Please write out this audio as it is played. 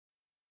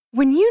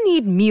When you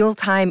need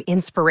mealtime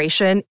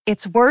inspiration,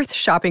 it's worth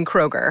shopping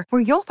Kroger,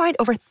 where you'll find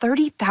over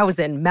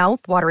 30,000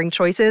 mouth-watering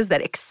choices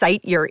that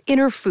excite your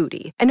inner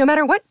foodie. And no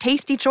matter what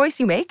tasty choice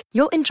you make,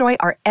 you'll enjoy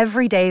our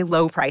everyday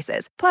low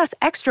prices, plus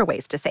extra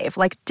ways to save,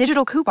 like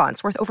digital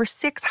coupons worth over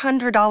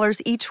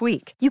 $600 each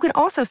week. You can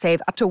also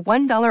save up to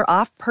 $1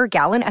 off per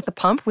gallon at the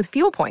pump with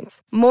fuel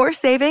points. More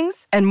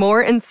savings and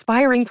more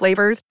inspiring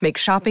flavors make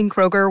shopping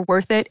Kroger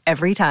worth it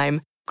every time.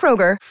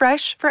 Kroger,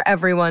 fresh for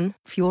everyone.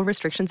 Fuel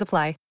restrictions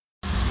apply.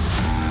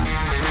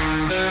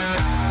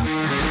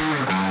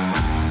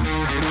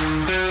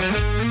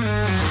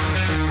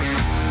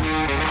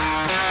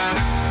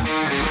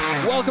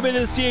 Welcome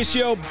into the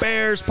CHGO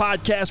Bears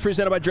podcast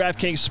presented by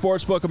DraftKings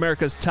Sportsbook,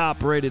 America's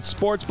top-rated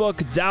sportsbook.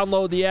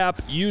 Download the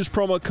app. Use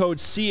promo code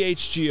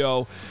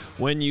CHGO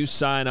when you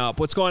sign up.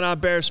 What's going on,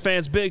 Bears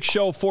fans? Big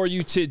show for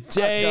you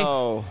today. Let's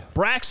go.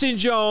 Braxton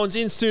Jones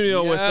in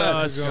studio with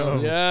us.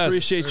 Yes,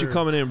 appreciate you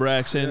coming in,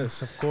 Braxton.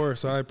 Yes, of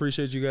course. I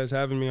appreciate you guys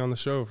having me on the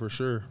show for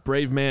sure.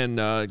 Brave man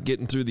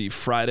getting through the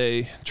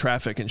Friday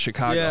traffic in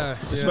Chicago,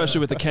 especially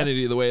with the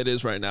Kennedy the way it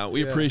is right now.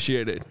 We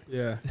appreciate it.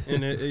 Yeah,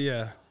 and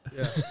Yeah.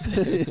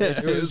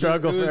 It was a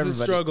struggle for everybody. It was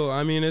a struggle.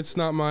 I mean, it's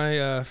not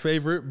my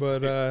favorite,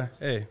 but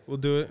hey, we'll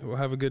do it. We'll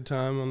have a good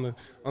time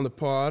on the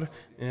pod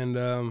and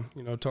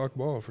talk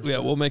ball for sure. Yeah,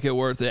 we'll make it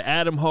worth it.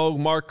 Adam Hogue,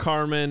 Mark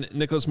Carmen,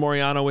 Nicholas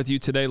Moriano with you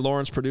today.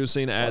 Lawrence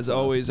producing as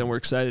always, and we're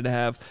excited to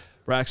have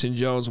Braxton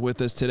Jones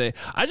with us today.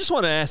 I just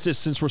want to ask this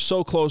since we're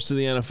so close to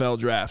the NFL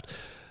draft.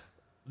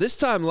 This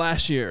time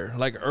last year,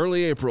 like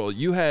early April,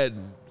 you had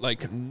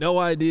like no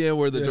idea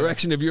where the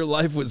direction of your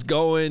life was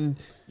going.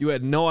 You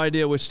had no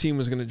idea which team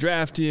was going to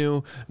draft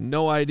you.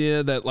 No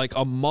idea that like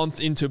a month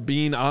into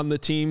being on the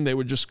team, they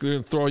would just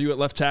throw you at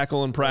left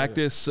tackle in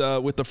practice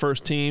with the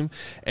first team.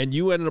 And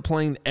you ended up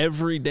playing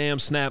every damn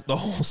snap the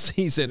whole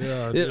season.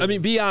 Yeah, I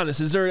mean, be honest.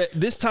 Is there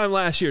this time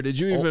last year, did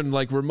you even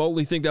like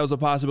remotely think that was a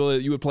possibility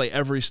that you would play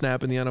every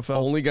snap in the NFL?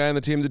 Only guy on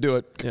the team to do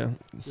it. Yeah.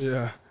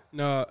 Yeah.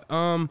 No,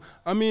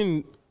 I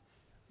mean,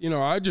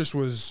 I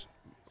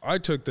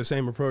took the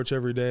same approach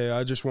every day.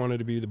 I just wanted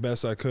to be the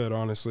best I could,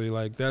 honestly.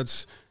 Like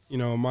that's –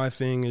 my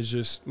thing is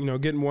just,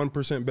 getting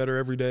 1% better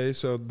every day.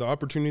 So the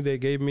opportunity they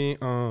gave me,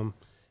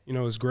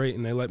 is great,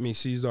 and they let me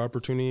seize the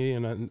opportunity,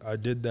 and I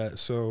did that.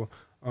 So,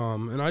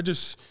 and I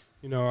just,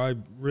 I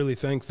really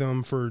thank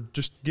them for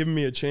just giving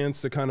me a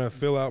chance to kind of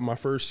fill out my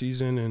first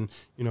season and,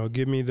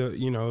 give me the,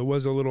 it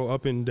was a little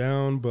up and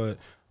down, but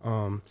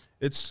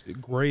it's a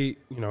great,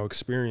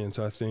 experience,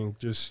 I think,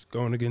 just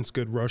going against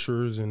good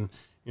rushers and,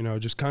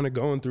 just kind of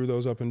going through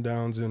those up and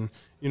downs and,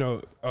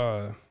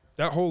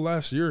 that whole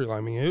last year, I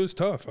mean, it was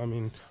tough. I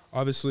mean,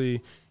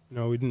 obviously,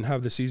 we didn't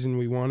have the season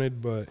we wanted,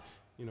 but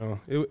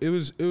it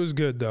was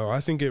good though.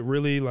 I think it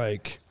really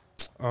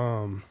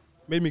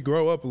made me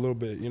grow up a little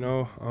bit,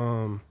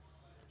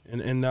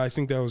 and I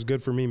think that was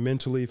good for me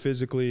mentally,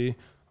 physically,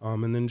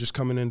 and then just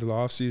coming into the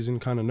off season,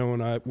 kind of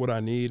knowing what I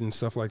need and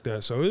stuff like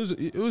that. So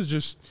it was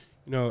just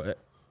a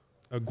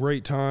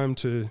great time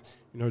to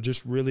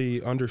just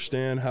really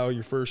understand how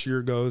your first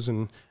year goes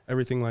and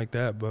everything like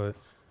that, but.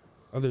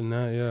 Other than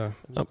that, yeah.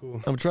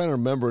 Cool. I'm trying to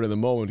remember it in the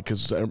moment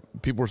because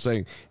people were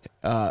saying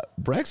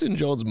Braxton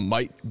Jones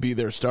might be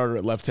their starter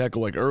at left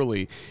tackle like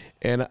early.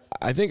 And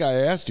I think I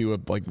asked you,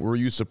 like, were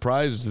you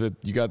surprised that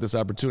you got this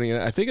opportunity?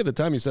 And I think at the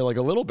time you said like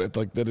a little bit,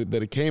 like that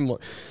it came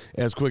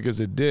as quick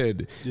as it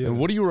did. Yeah. And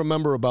what do you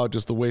remember about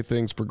just the way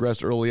things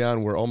progressed early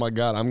on where, oh, my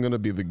God, I'm going to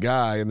be the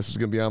guy and this is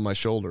going to be on my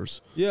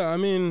shoulders? Yeah, I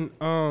mean,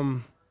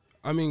 my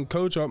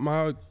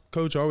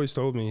coach always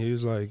told me, he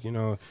was like,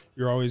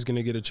 you're always going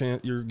to get a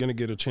chance. You're going to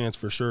get a chance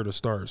for sure to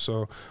start.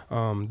 So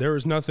there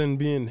was nothing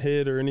being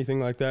hid or anything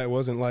like that. It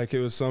wasn't like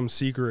it was some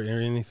secret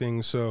or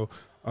anything. So,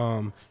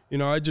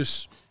 I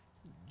just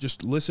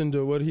listened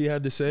to what he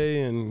had to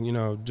say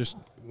and, just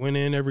went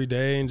in every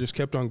day and just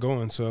kept on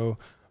going. So,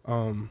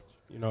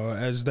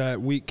 as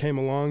that week came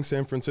along,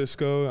 San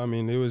Francisco, I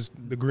mean, it was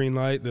the green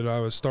light that I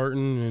was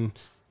starting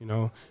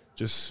and,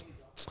 just –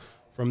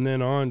 from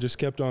then on, just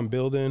kept on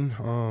building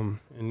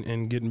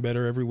and getting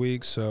better every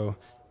week. So,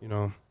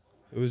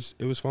 it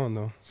was fun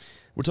though.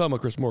 We're talking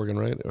about Chris Morgan,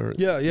 right?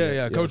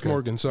 Yeah. Coach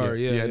Morgan.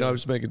 Sorry. Yeah. No, I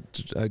was making.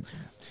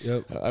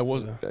 I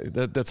was.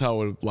 That's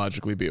how it would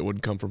logically be. It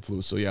wouldn't come from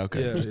Flu. So yeah,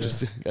 okay.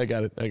 I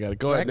got it.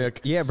 Go ahead, Nick.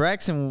 Yeah,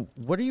 Braxton.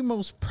 What are you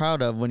most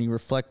proud of when you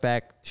reflect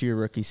back to your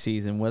rookie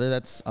season? Whether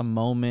that's a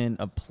moment,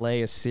 a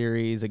play, a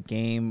series, a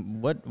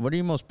game. What are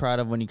you most proud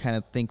of when you kind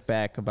of think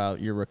back about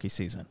your rookie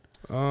season?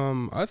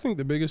 I think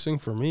the biggest thing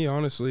for me,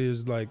 honestly,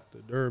 is like the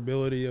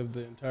durability of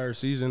the entire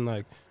season.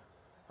 Like,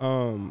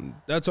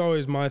 that's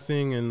always my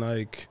thing in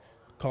like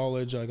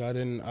college. Like, I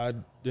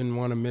didn't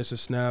want to miss a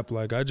snap.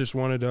 Like, I just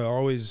wanted to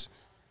always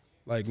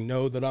like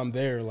know that I'm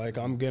there. Like,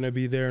 I'm gonna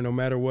be there no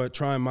matter what.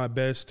 Trying my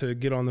best to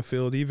get on the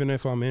field, even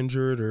if I'm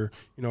injured or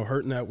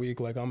hurting that week.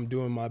 Like, I'm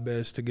doing my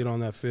best to get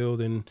on that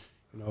field and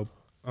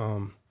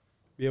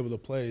be able to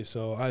play.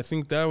 So I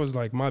think that was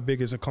like my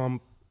biggest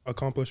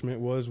accomplishment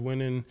was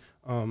winning,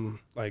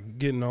 like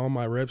getting all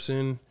my reps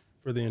in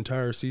for the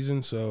entire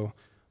season. So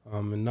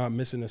and not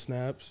missing a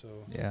snap.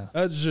 So Yeah.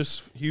 that's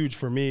just huge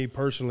for me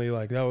personally.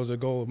 Like, that was a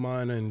goal of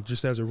mine, and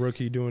just as a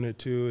rookie doing it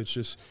too, it's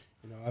just,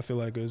 I feel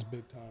like it was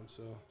big time.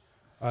 So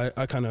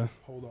I kind of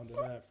hold on to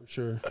that for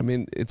sure. I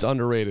mean, it's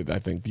underrated. I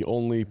think the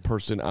only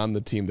person on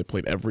the team that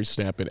played every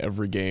snap in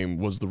every game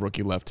was the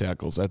rookie left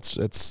tackles. That's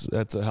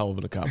a hell of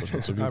an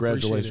accomplishment. So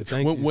congratulations.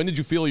 Thank you. When did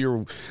you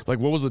feel what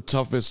was the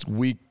toughest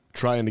week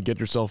trying to get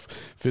yourself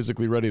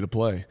physically ready to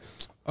play?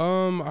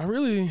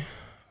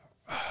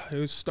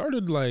 It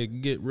started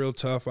get real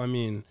tough. I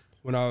mean,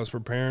 when I was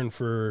preparing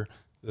for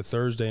the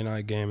Thursday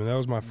night game, and that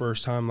was my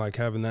first time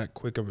having that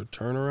quick of a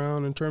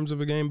turnaround in terms of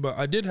a game. But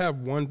I did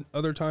have one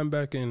other time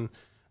back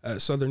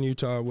at Southern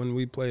Utah when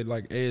we played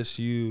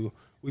ASU.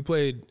 We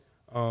played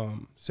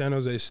San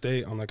Jose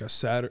State on a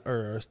Saturday,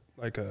 or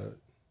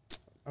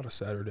not a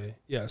Saturday.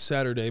 Yeah,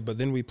 Saturday, but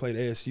then we played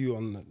ASU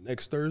on the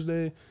next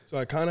Thursday. So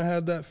I kind of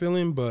had that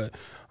feeling, but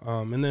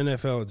in the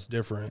NFL it's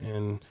different.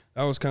 And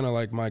that was kind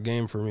of my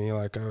game for me.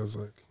 I was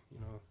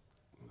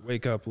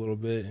wake up a little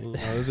bit. And,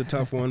 it was a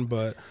tough one,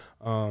 but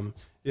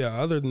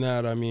other than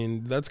that, I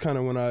mean, that's kind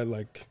of when I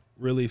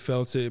really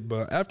felt it.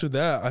 But after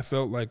that, I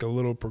felt a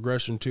little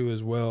progression too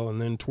as well. And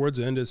then towards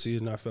the end of the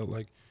season, I felt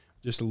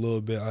just a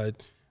little bit. I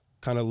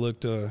kind of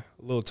looked a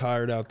little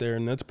tired out there,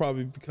 and that's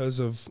probably because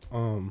of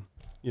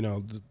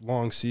the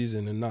long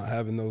season and not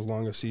having those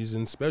longer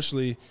seasons,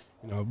 especially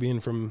being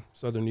from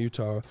Southern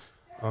Utah.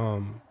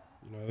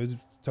 It's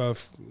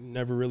tough.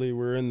 Never really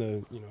were in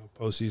the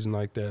postseason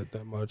like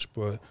that much,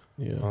 but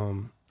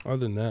other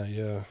than that,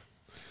 yeah.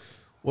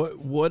 What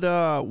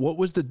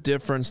was the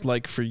difference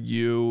like for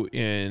you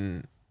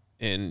and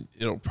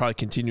it'll probably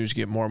continue to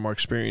get more and more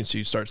experience, so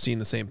you start seeing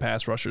the same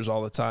pass rushers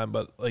all the time,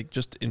 but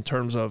just in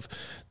terms of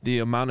the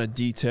amount of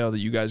detail that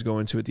you guys go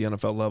into at the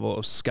NFL level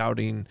of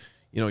scouting,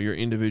 your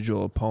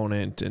individual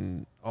opponent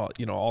and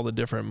all the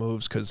different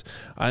moves, because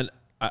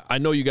I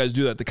know you guys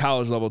do that at the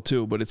college level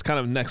too, but it's kind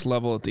of next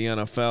level at the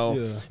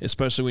NFL,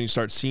 especially when you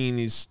start seeing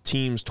these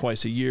teams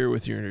twice a year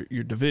with your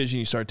division.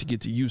 You start to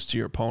get used to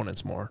your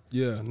opponents more.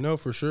 Yeah, no,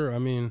 for sure. I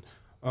mean,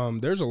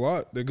 there's a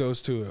lot that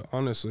goes to it,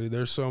 honestly.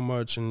 There's so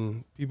much,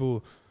 and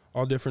people,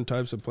 all different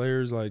types of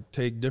players,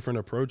 take different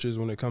approaches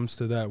when it comes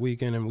to that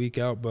week in and week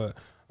out. But,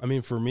 I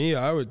mean, for me,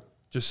 I would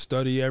just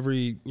study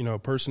every,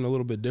 person a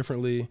little bit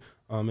differently.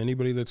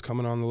 Anybody that's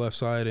coming on the left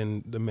side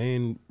and the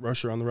main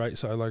rusher on the right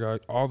side,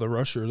 all the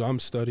rushers I'm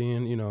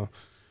studying,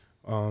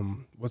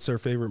 what's their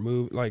favorite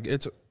move?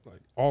 It's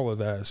all of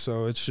that.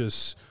 So it's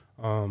just,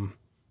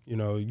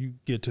 you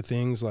get to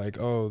things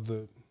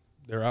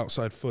their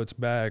outside foot's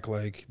back,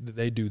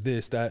 they do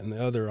this, that, and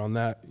the other on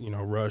that,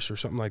 rush or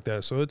something like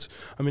that. So it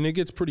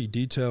gets pretty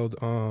detailed.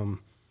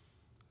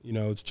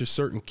 It's just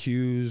certain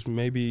cues.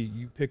 Maybe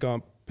you pick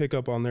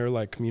up on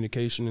their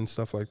communication and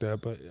stuff like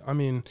that. But I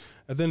mean,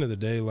 at the end of the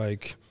day,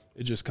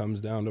 it just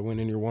comes down to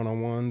winning your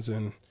one-on-ones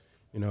and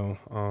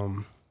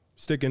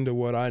sticking to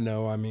what I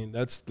know. I mean,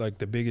 that's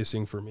the biggest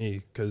thing for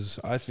me, because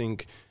I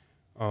think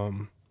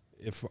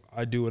if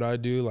I do what I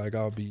do,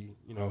 I'll be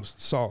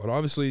solid.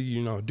 Obviously,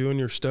 doing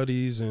your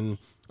studies and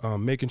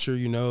making sure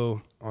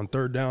on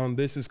third down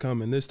this is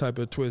coming, this type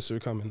of twists are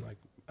coming,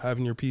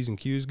 having your P's and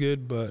Q's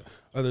good. But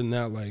other than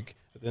that,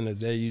 at the end of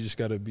the day, you just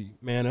got to be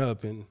man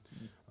up and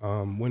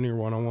winning your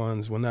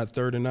one-on-ones. When that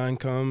 3rd and 9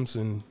 comes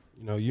and,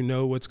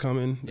 what's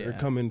coming, they're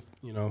coming,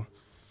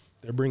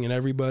 they're bringing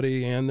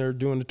everybody and they're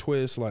doing the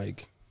twist,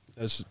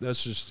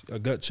 that's just a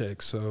gut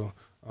check. So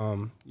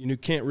you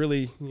can't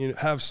really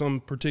have some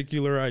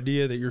particular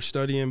idea that you're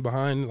studying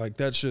behind.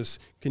 That's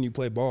just, can you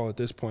play ball at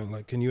this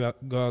point? Can you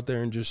go out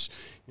there and just,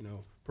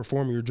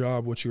 perform your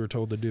job, what you were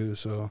told to do?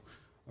 So,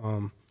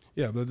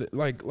 but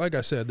like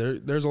I said,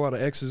 there's a lot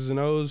of X's and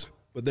O's,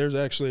 but there's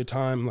actually a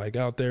time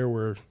out there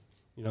where –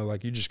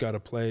 you just got to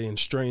play and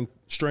strain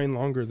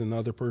longer than the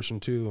other person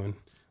too, and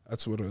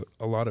that's what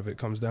a lot of it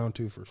comes down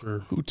to for sure.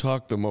 Who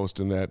talked the most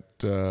in that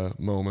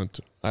moment?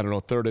 I don't know,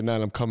 3rd and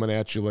 9, I'm coming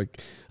at you. I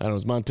don't know,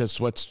 is Montez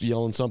Sweat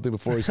yelling something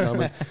before he's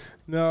coming?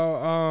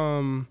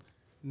 No,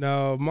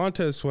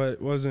 Montez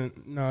Sweat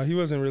wasn't. No, he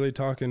wasn't really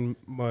talking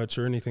much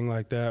or anything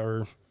like that,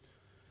 or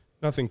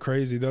nothing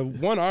crazy. The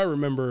one I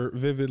remember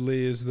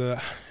vividly is it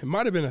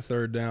might have been a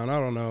 3rd down. I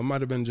don't know. It might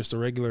have been just a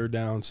regular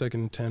down, 2nd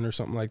and 10 or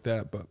something like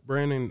that. But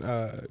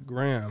Brandon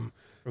Graham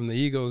from the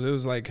Eagles, it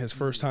was his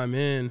first time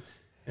in,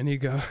 and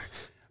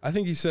I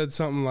think he said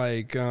something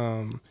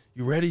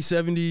you ready,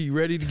 70? You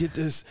ready to get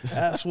this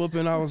ass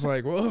whooping? I was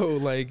like, whoa,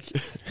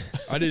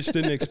 I just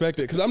didn't expect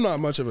it, because I'm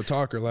not much of a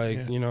talker.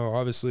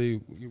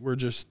 Obviously we're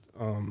just,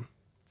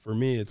 for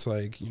me, it's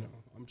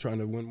I'm trying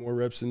to win more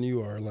reps than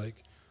you are.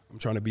 I'm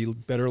trying to be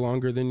better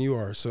longer than you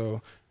are.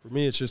 So for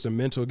me, it's just a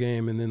mental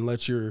game, and then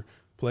let your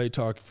play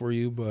talk for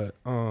you. But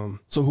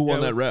so who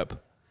won that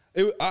rep?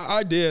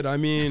 I did. I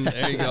mean,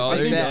 there you go.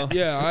 There you go.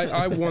 Yeah,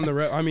 I won the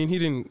rep. I mean, he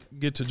didn't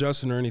get to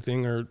Justin or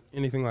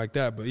anything like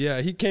that. But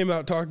yeah, he came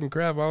out talking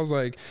crap. I was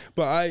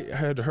but I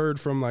had heard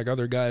from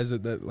other guys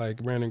that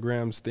Brandon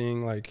Graham's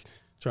thing,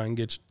 try and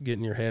get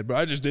in your head. But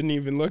I just didn't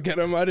even look at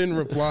him. I didn't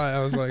reply.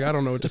 I was like, I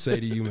don't know what to say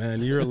to you,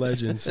 man. You're a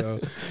legend. So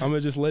I'm going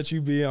to just let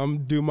you be.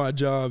 I'm do my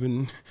job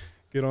and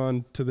get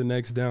on to the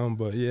next down.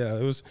 But, yeah,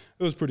 it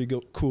was pretty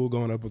cool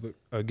going up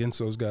against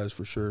those guys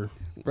for sure.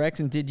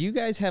 Braxton, did you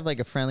guys have like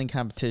a friendly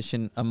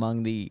competition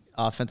among the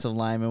offensive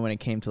linemen when it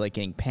came to like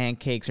getting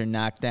pancakes or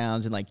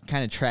knockdowns and like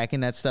kind of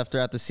tracking that stuff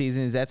throughout the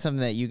season? Is that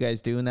something that you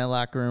guys do in that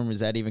locker room? Or does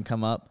that even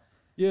come up?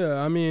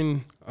 Yeah, I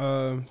mean,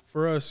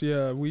 for us,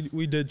 yeah,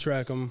 we did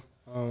track them.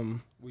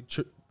 We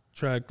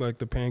tracked like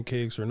the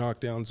pancakes or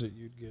knockdowns that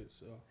you'd get.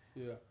 So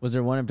yeah. Was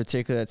there one in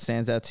particular that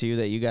stands out to you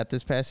that you got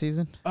this past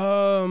season?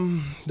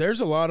 There's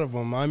a lot of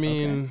them. I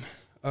mean,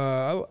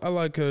 I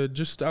like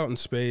just out in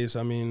space.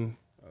 I mean,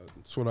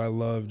 that's what I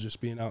love, just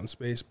being out in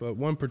space. But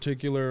one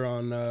particular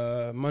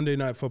on Monday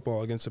Night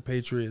Football against the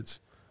Patriots,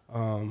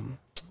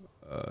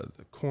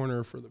 the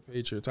corner for the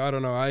Patriots. I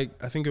don't know. I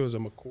think it was a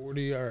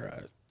McCourty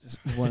or just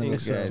one of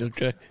those guys.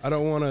 Okay. I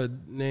don't want to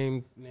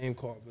name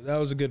call, but that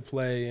was a good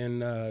play.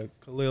 And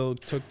Khalil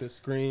took the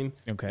screen.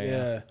 Okay.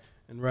 Yeah,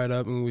 and right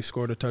up, and we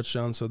scored a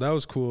touchdown. So that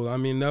was cool. I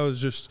mean, that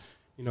was just,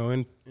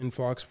 in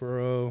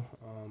Foxborough,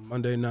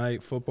 Monday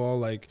Night Football.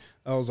 Like,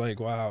 I was like,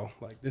 wow,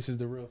 like this is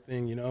the real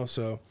thing,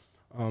 So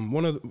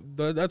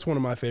that's one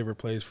of my favorite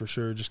plays for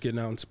sure, just getting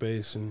out in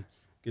space and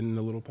getting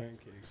the little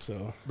pancakes.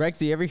 So, Rex,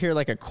 do you ever hear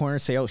like a corner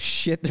say, "Oh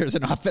shit, there's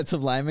an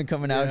offensive lineman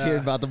coming out here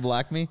about to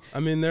block me"? I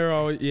mean, they're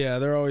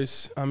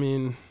always. I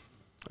mean,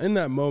 in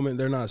that moment,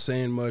 they're not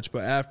saying much,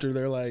 but after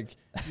they're like,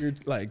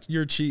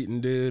 "You're cheating,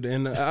 dude,"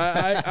 and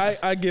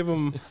I'll give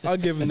them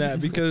that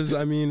because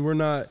I mean, we're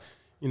not.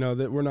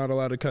 That we're not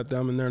allowed to cut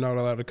them, and they're not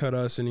allowed to cut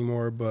us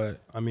anymore. But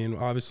I mean,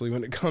 obviously,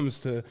 when it comes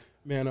to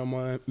man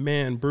on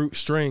man, brute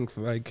strength,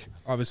 like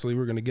obviously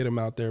we're gonna get them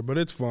out there. But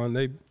it's fun.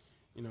 They,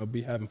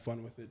 be having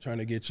fun with it, trying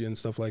to get you and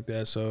stuff like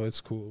that. So it's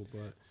cool.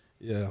 But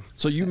yeah.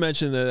 So you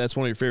mentioned that that's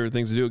one of your favorite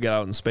things to do, get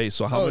out in space.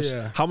 So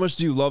how much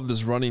do you love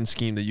this running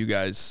scheme that you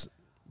guys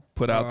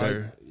put out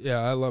there?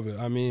 I love it.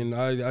 I mean,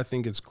 I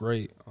think it's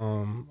great.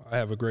 I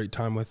have a great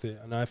time with it,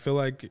 and I feel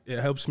like it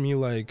helps me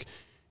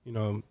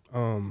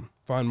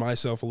find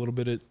myself a little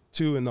bit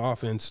too in the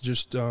offense.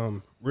 Just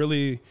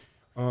really,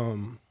 how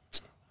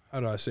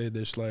do I say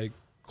this? Like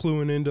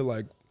cluing into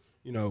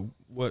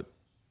what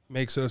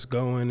makes us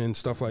going and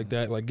stuff like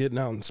that. Like getting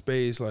out in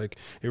space, like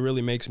it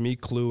really makes me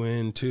clue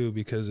in too,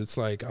 because it's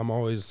like I'm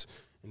always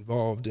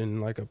involved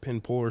in like a pin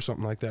pull or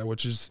something like that,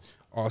 which is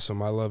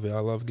awesome. I love it. I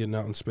love getting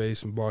out in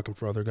space and blocking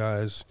for other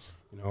guys.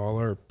 All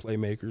our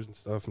playmakers and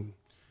stuff, and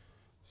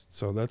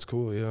so that's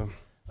cool. Yeah.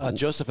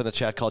 Joseph in the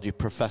chat called you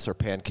Professor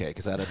Pancake.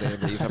 Is that a name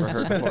that you've ever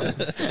heard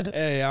before?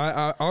 Hey,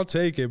 I'll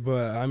take it,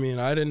 but I mean,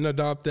 I didn't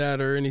adopt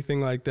that or anything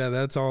like that.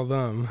 That's all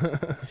them.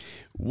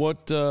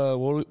 What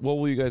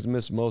will you guys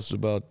miss most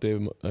about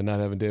not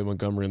having Dave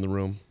Montgomery in the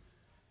room?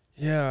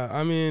 Yeah,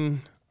 I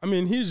mean,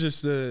 he's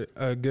just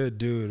a good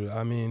dude.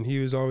 I mean, he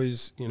was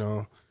always,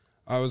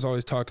 I was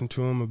always talking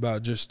to him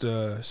about just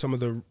some of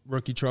the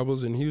rookie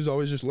troubles, and he was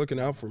always just looking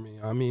out for me.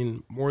 I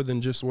mean, more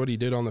than just what he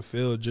did on the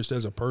field, just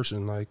as a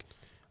person, like.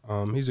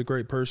 He's a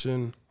great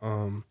person,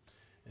 and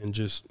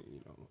just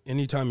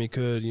anytime he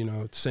could,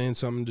 saying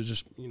something to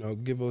just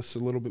give us a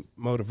little bit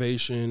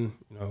motivation.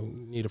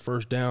 Need a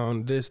first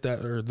down, this,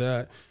 that, or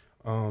that.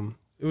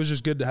 It was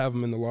just good to have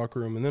him in the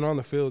locker room, and then on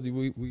the field,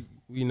 we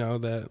know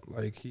that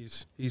like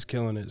he's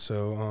killing it.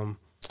 So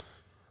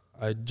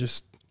I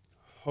just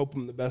hope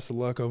him the best of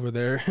luck over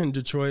there in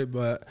Detroit.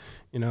 But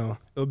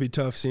it'll be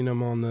tough seeing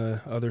him on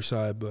the other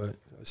side. But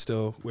I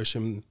still wish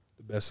him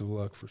the best of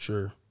luck for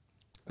sure.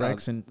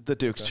 Braxton. The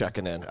Duke's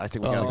checking in. I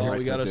think we got to go right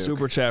we to got the a Duke.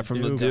 super chat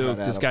from the Duke.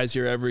 This guy's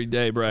here every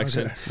day,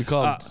 Braxton. Okay. We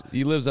call him.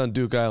 He lives on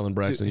Duke Island,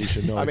 Braxton. You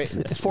should know. I mean,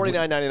 it's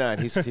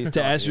 $49.99. He's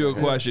to ask you a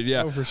question.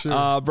 Yeah, for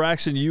sure.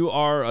 Braxton, you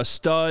are a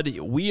stud.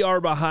 We are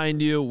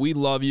behind you. We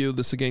love you.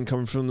 This again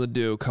comes from the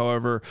Duke.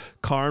 However,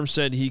 Carm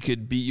said he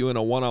could beat you in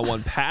a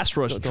one-on-one pass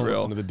rush Don't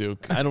drill. listen to the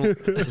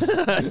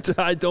Duke.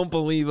 I don't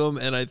believe him,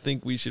 and I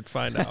think we should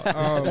find out.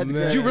 Oh, man.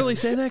 Did you really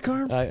say that,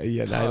 Carm? I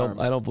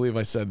don't believe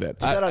I said that.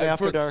 that on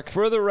After for, Dark?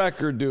 For the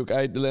record, Duke,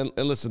 and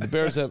listen, the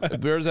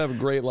Bears have a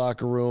great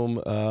locker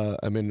room.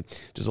 I mean,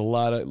 just a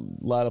lot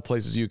of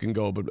places you can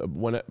go. But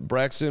when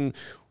Braxton,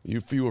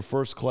 you were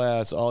first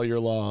class all year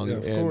long, yeah,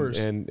 of course.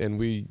 And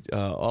we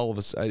all of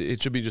us.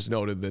 It should be just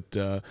noted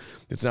that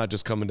it's not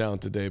just coming down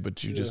today,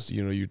 but you just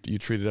you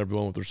treated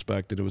everyone with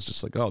respect, and it was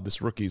just like, oh,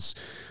 this rookie's.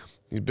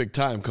 Big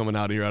time coming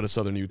out here out of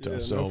Southern Utah. Yeah,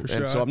 so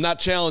sure. so I'm not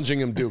challenging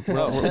him, Duke.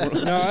 No,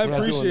 I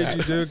appreciate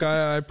you, Duke.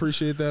 I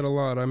appreciate that a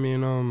lot. I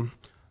mean,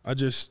 I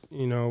just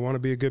want to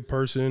be a good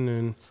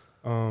person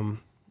and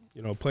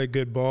play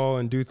good ball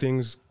and do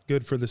things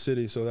good for the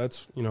city. So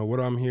that's what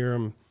I'm here.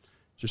 I'm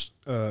just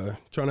trying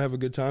to have a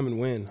good time and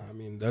win. I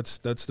mean, that's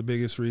the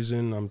biggest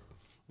reason. I'm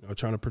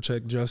trying to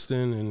protect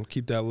Justin and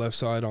keep that left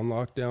side on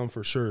lockdown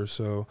for sure.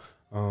 So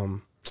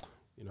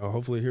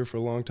hopefully here for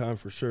a long time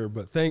for sure.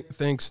 But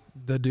thanks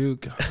the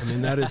Duke. I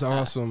mean, that is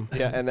awesome.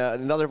 Yeah, and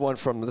another one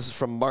this is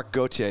from Mark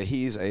Gauthier.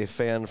 He's a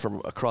fan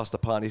from across the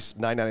pond. He's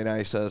 $9.99.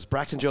 He says,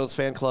 Braxton Jones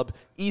fan club,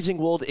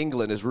 Easingwold,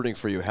 England is rooting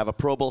for you. Have a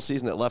Pro Bowl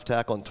season at left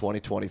tackle in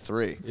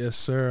 2023. Yes,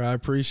 sir. I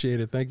appreciate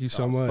it. Thank you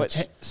so much. But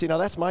hey, see, now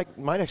that's my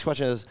next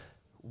question is,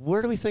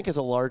 where do we think is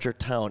a larger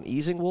town,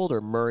 Easingwold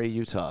or Murray,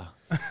 Utah?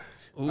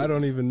 I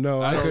don't even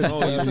know. I don't know.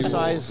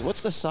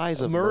 What's the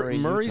size of Murray,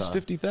 Murray's Utah?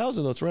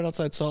 50,000. That's right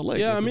outside Salt Lake.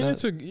 Yeah, I isn't mean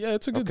that?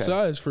 it's a good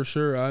size for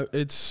sure.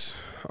 There's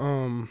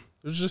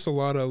just a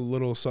lot of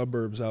little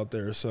suburbs out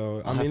there.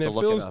 So I mean, it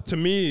feels to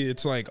me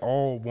it's like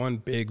all one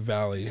big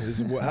valley is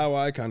how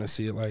I kind of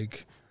see it.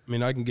 Like, I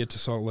mean, I can get to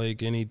Salt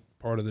Lake any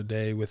part of the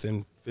day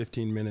within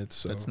 15 minutes.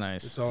 So that's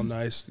nice. It's all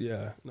nice.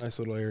 Yeah, nice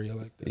little area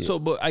like that. So,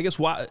 but I guess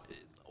what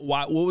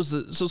was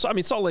the so I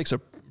mean, Salt Lake's a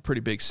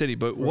pretty big city,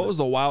 but what was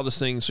the wildest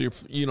thing? So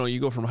you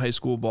go from high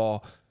school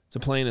ball to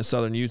playing in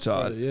Southern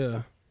Utah,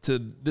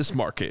 to this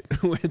market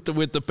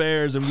with the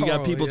Bears, and we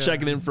got people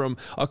checking in from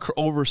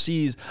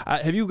overseas.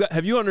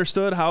 Have you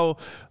understood how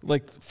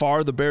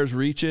far the Bears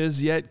reach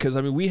is yet? Because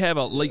I mean, we have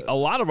a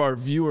lot of our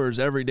viewers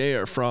every day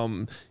are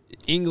from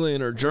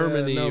England or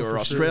Germany or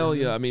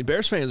Australia. Sure. I mean,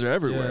 Bears fans are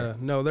everywhere. Yeah,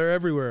 no, they're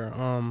everywhere.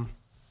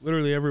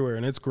 Literally everywhere,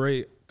 and it's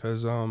great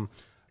because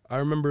I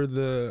remember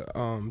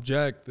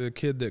Jack, the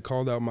kid that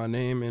called out my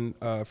name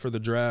for the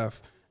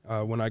draft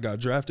when I got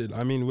drafted.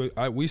 I mean,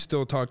 we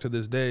still talk to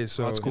this day.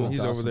 So that's cool. He's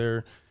that's over awesome.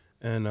 there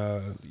in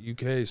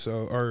UK,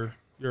 or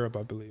Europe,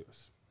 I believe.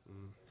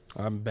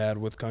 I'm bad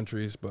with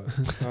countries, but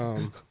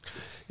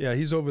yeah,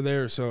 he's over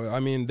there. So I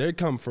mean, they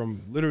come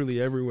from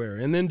literally everywhere.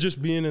 And then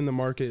just being in the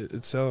market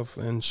itself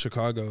in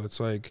Chicago, it's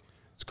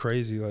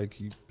crazy. Like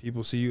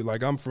people see you.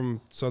 Like I'm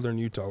from Southern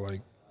Utah.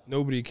 Like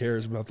nobody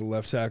cares about the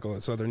left tackle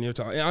at Southern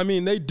Utah. I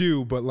mean, they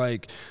do, but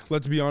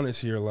let's be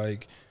honest here.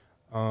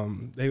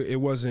 It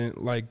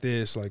wasn't like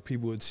this. Like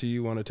people would see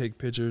you, want to take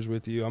pictures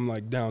with you.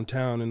 I'm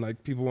downtown,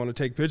 and people want to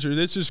take pictures.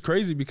 It's just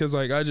crazy because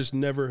I just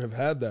never have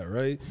had that,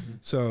 right? Mm-hmm.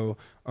 So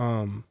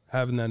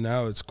having that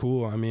now, it's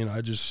cool. I mean,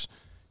 I just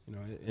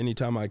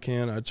anytime I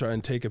can, I try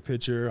and take a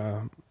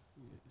picture.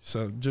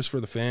 So just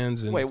for the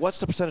fans. And wait, what's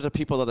the percentage of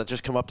people that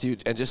just come up to you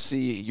and just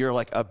see you're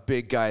like a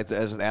big guy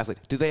as an athlete?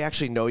 Do they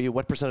actually know you?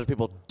 What percentage of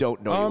people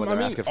don't know you when they're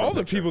asking for a picture? All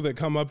the people that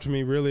come up to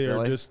me really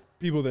are just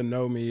people that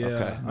know me. Yeah,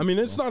 okay. I mean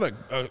it's not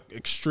a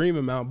extreme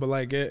amount, but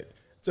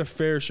it's a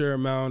fair share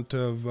amount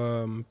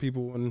of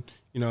people when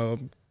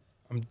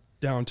I'm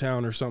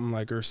downtown or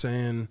something or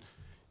saying,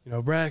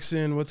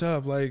 Braxton, what's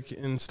up,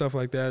 and stuff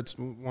like that.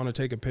 Want to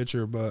take a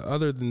picture, but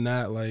other than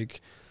that,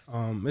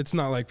 it's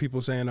not like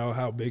people saying, "Oh,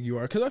 how big you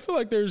are," because I feel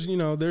like there's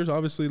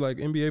obviously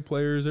NBA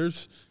players.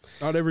 There's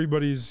not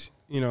everybody's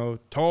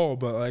tall,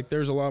 but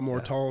there's a lot more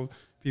tall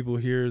people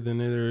here than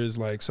there is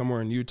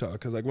somewhere in Utah.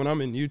 Because when I'm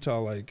in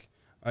Utah,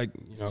 I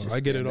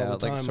get it all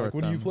the time.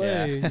 What do you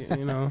play?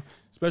 Yeah.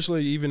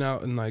 Especially even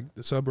out in the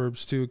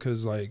suburbs too,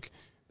 because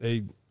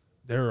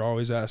they're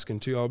always asking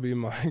too. I'll be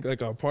in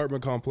an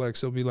apartment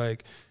complex. They'll be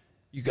like,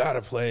 you got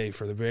to play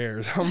for the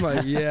Bears. I'm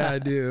like, yeah, I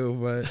do,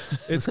 but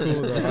it's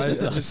cool though. I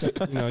just,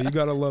 you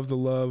got to love the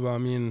love. I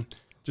mean,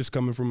 just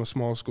coming from a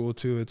small school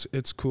too,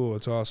 it's cool.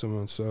 It's awesome.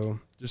 And so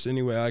just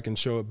any way I can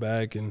show it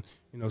back and,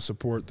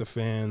 support the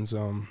fans.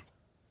 And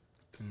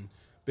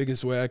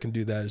biggest way I can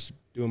do that is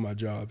doing my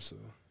job. So,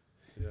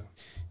 yeah.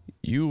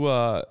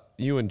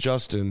 You and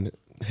Justin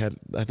had,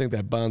 I think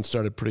that bond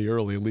started pretty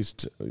early, at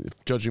least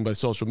judging by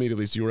social media. At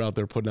least you were out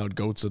there putting out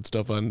goats and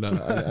stuff on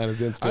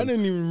his Insta. I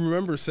didn't even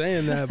remember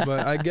saying that,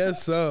 but I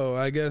guess so,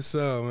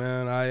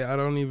 man. I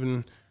don't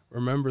even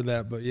remember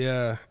that, but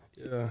yeah.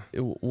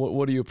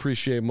 What do you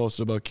appreciate most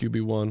about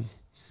QB1?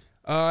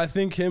 I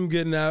think him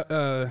getting out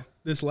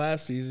this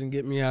last season,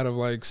 get me out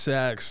of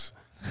sacks.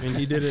 I mean,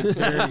 he did it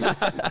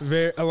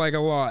very a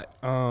lot.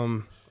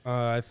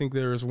 I think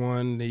there was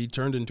one he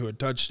turned into a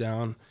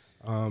touchdown.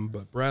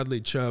 But Bradley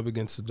Chubb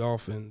against the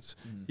Dolphins,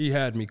 he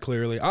had me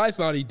clearly. I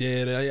thought he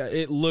did.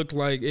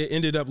 It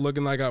ended up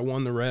looking like I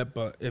won the rep.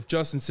 But if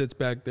Justin sits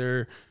back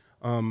there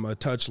a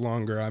touch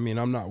longer, I mean,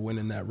 I'm not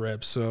winning that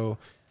rep. So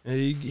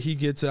he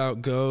gets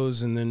out,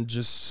 goes, and then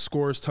just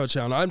scores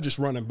touchdown. I'm just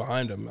running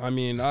behind him. I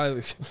mean,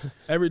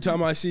 every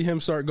time I see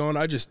him start going,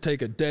 I just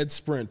take a dead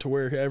sprint to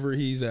wherever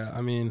he's at. I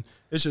mean,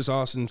 it's just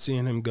awesome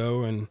seeing him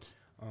go and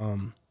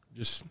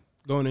just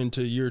going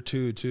into year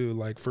 2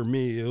 too. For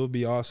me, it'll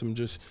be awesome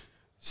just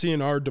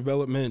seeing our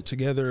development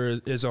together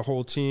as a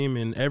whole team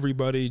and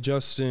everybody,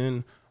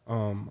 Justin,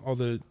 all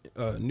the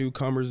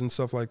newcomers and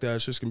stuff like that.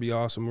 It's just going to be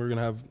awesome. We're going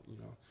to have,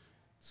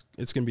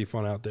 it's going to be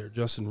fun out there.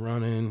 Justin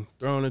running,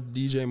 throwing a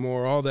DJ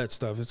Moore, all that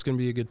stuff. It's going to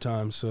be a good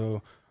time.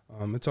 So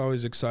it's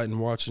always exciting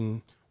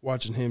watching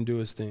him do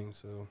his thing.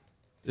 So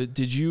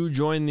Did you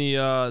join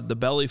the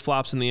belly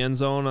flops in the end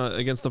zone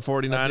against the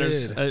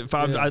 49ers? I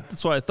did.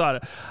 That's what I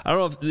thought. I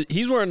don't know if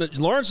he's wearing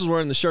Lawrence is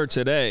wearing the shirt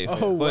today.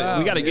 Oh, but wow.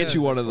 we got to get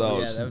you one of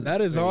those. Yeah,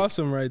 That is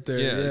awesome right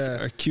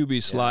there. Our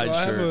QB slide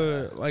So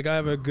shirt. I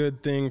have a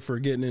good thing for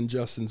getting in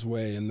Justin's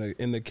way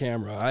in the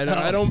camera.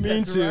 I don't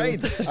mean to.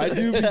 right. I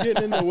do be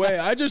getting in the way.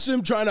 I just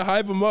am trying to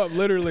hype him up,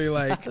 literally,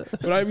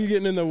 but I be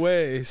getting in the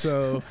way.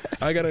 So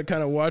I got to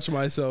kind of watch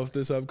myself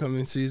this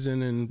upcoming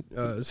season and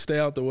stay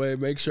out the way.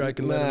 Make sure I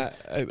can let him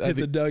hit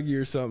the Dougie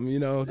or something.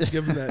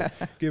 Give him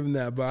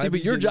that. But See,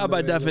 but your job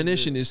by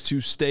definition is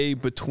to stay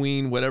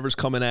between whatever's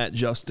coming at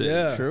Justin.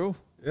 Yeah. True.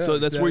 Yeah, So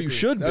that's where you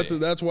should be.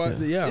 That's why.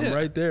 Yeah, I'm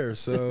right there.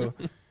 So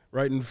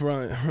right in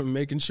front,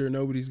 making sure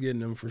nobody's getting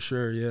them for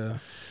sure. Yeah.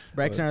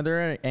 Braxton, are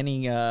there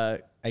any, I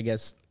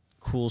guess,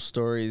 cool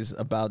stories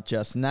about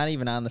Justin, not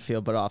even on the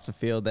field, but off the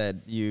field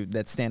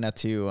that stand out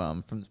to you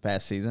from this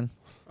past season?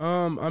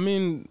 I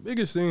mean,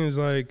 biggest thing is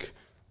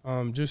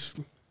just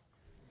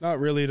not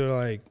really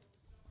to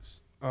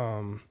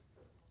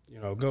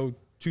go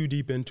too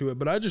deep into it,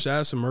 but I just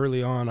asked him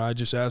early on. I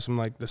just asked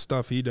him the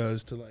stuff he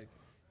does to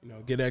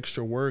get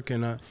extra work,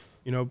 and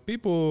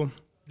people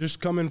just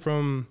coming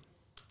from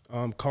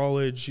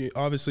college.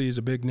 Obviously, he's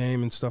a big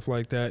name and stuff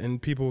like that,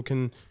 and people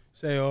can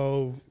say,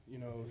 "Oh,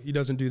 he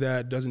doesn't do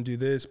that, doesn't do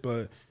this,"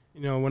 but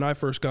when I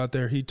first got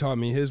there, he taught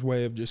me his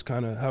way of just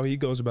kind of how he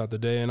goes about the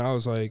day, and I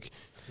was like,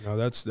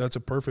 that's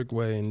a perfect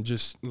way, and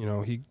just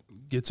he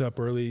gets up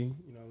early,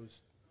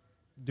 is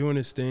doing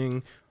his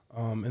thing.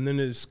 And then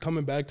is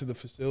coming back to the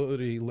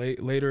facility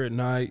later at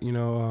night,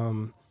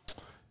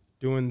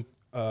 doing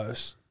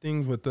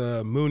things with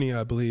Mooney,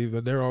 I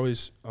believe. They're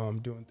always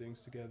doing things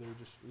together,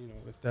 just,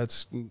 if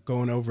that's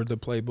going over the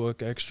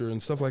playbook extra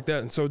and stuff like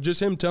that. And so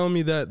just him telling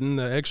me that and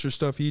the extra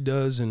stuff he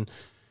does and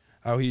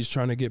how he's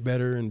trying to get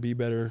better and be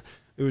better,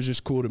 it was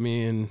just cool to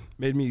me and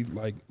made me,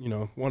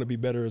 want to be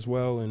better as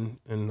well.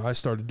 And I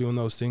started doing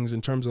those things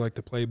in terms of,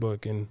 the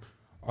playbook. And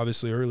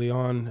obviously early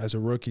on as a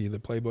rookie, the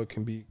playbook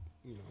can be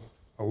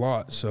a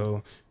lot,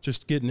 so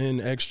just getting in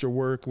extra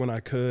work when I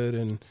could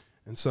and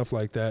stuff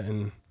like that,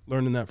 and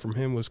learning that from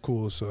him was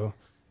cool. So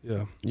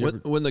yeah.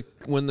 When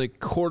the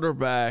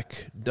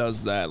quarterback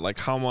does that,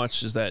 how much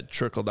does that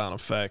trickle down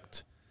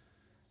effect?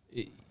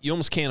 You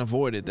almost can't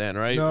avoid it then,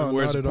 right? No,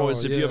 Whereas not at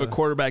opposed all, if you have a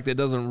quarterback that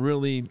doesn't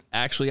really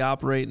actually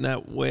operate in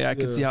that way, I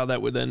could see how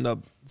that would end up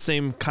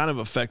same kind of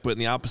effect, but in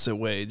the opposite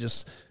way.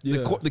 Just the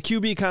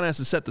QB kind of has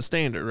to set the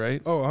standard, right?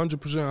 Oh,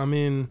 100%. I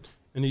mean,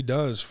 and he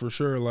does for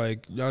sure. I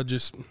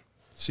just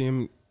see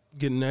him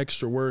getting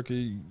extra work.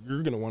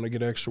 You're gonna want to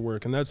get extra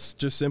work, and that's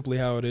just simply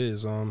how it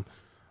is.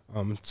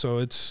 So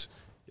it's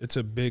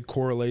a big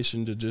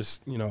correlation to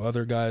just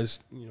other guys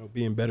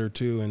being better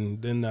too,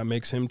 and then that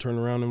makes him turn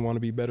around and want to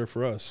be better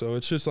for us. So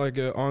it's just an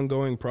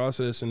ongoing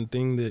process and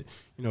thing that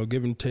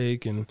give and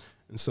take and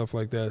stuff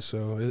like that.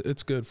 So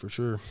it's good for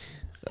sure.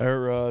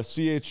 Our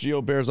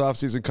CHGO Bears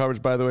offseason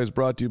coverage, by the way, is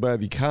brought to you by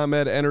the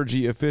ComEd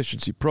Energy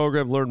Efficiency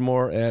Program. Learn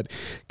more at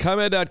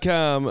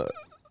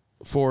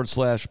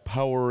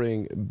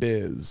ComEd.com/powering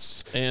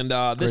biz. And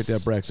Great to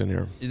have Braxton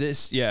here.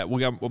 We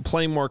got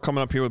plenty more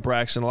coming up here with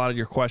Braxton. A lot of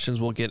your questions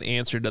will get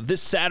answered.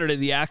 This Saturday,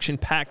 the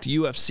action-packed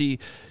UFC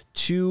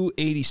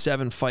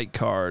 287 fight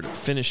card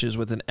finishes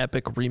with an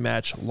epic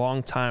rematch.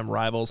 Longtime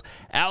rivals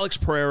Alex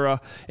Pereira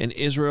and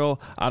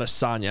Israel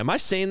Adesanya. Am I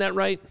saying that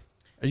right?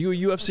 Are you a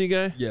UFC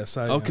guy? Yes,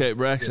 I am. Okay,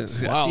 Braxton.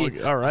 Yes. Wow.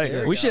 All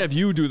right. We should have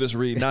you do this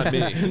read, not me.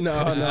 No,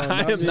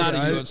 I am me. not a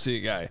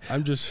UFC guy. I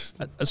just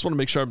want to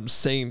make sure I'm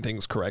saying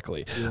things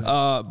correctly.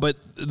 Yeah. But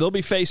they'll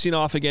be facing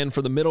off again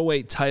for the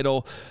middleweight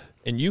title.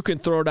 And you can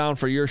throw down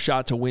for your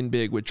shot to win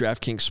big with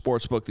DraftKings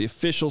Sportsbook, the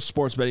official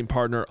sports betting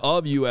partner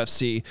of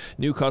UFC.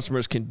 New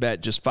customers can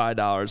bet just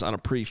 $5 on a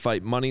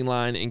pre-fight money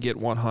line and get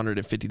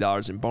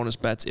 $150 in bonus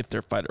bets if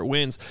their fighter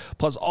wins.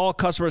 Plus, all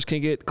customers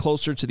can get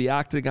closer to the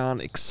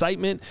octagon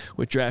excitement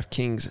with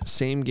DraftKings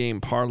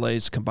same-game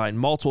parlays. Combine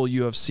multiple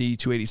UFC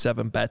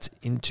 287 bets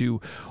into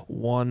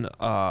one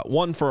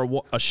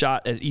for a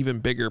shot at an even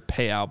bigger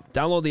payout.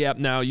 Download the app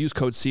now. Use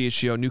code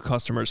CHGO. New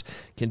customers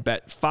can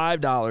bet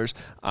 $5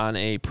 on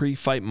a pre-fight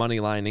money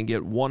line and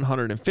get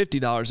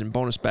 $150 in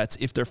bonus bets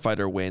if their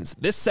fighter wins.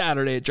 This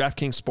Saturday at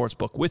DraftKings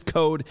Sportsbook with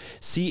code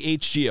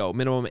CHGO.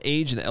 Minimum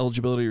age and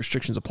eligibility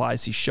restrictions apply.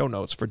 See show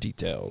notes for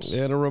details.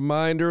 And a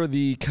reminder,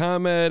 the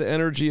ComEd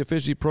Energy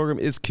Efficiency Program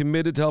is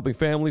committed to helping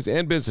families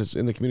and businesses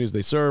in the communities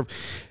they serve,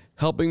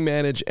 helping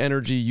manage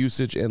energy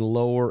usage and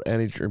lower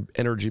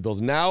energy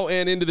bills now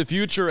and into the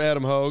future,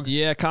 Adam Hogue.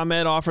 Yeah,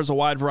 ComEd offers a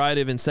wide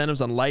variety of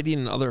incentives on lighting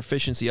and other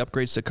efficiency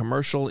upgrades to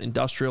commercial,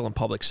 industrial, and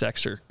public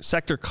sector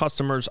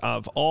customers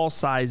of all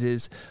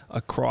sizes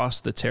across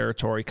the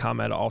territory.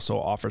 ComEd also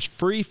offers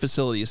free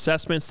facility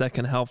assessments that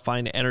can help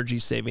find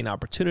energy-saving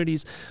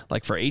opportunities,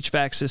 like for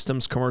HVAC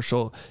systems,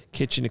 commercial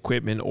kitchen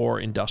equipment,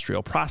 or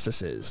industrial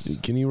processes.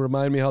 Can you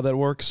remind me how that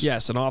works?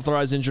 Yes, an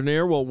authorized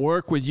engineer will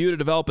work with you to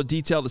develop a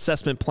detailed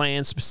assessment plan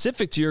plan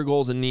specific to your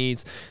goals and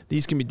needs.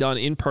 These can be done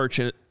in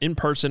person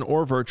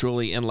or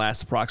virtually and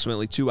last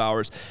approximately 2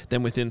 hours.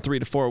 Then within 3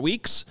 to 4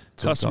 weeks,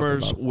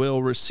 customers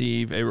will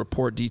receive a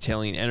report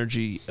detailing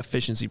energy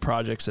efficiency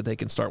projects that they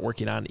can start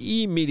working on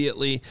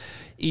immediately.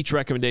 Each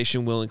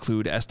recommendation will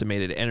include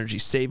estimated energy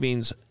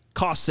savings,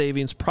 cost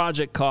savings,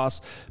 project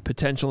costs,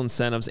 potential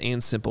incentives,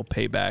 and simple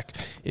payback.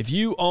 If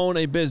you own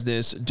a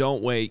business,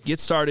 don't wait. Get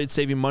started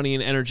saving money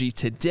and energy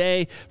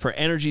today. For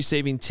energy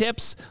saving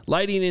tips,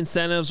 lighting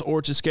incentives,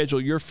 or to schedule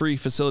your free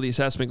facility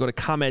assessment, go to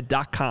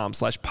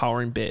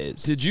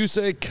ComEd.com/poweringbiz. Did you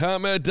say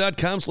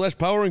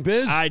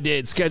ComEd.com/poweringbiz? I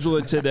did. Schedule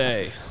it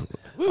today.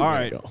 All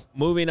right.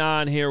 Moving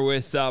on here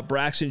with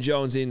Braxton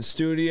Jones in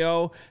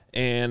studio,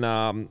 and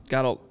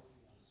got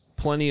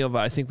plenty of,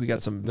 I think we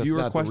got some viewer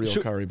questions. That's not the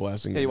real Kari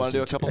blasting. Hey, you want to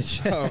do a couple?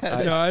 No,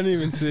 I didn't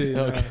even see.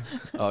 Okay.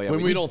 Oh, yeah.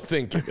 We don't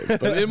think it is,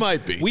 but it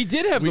might be. We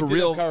did have the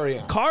real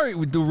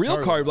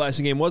Kari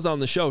blasting game was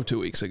on the show 2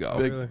 weeks ago.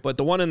 Really? But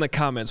the one in the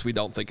comments we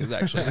don't think is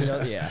actually. We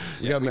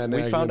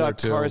found out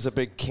Kari's a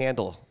big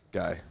candle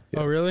guy.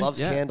 Oh, really? Loves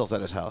candles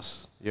at his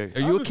house.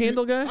 Are you a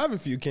candle guy? I have a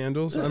few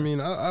candles. I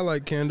mean, I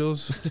like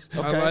candles.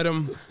 I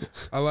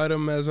light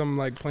them as I'm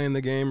like playing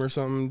the game or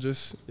something.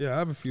 I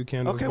have a few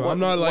candles. Okay, but I'm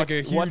not like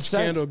a huge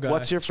scent? candle guy.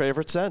 What's your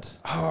favorite scent?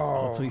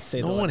 Oh, please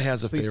say no one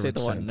has a please favorite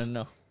say the scent. one.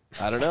 No.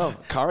 I don't know.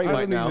 Kari I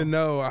might don't now. even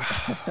know.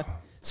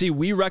 See,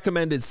 we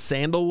recommended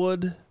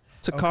sandalwood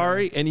to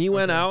Kari, and he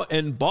went out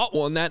and bought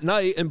one that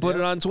night and put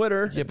it on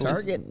Twitter. Yeah, but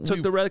Target.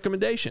 Took the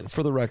recommendation.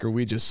 For the record,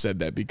 we just said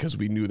that because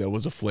we knew that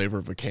was a flavor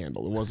of a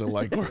candle. It wasn't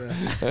like. I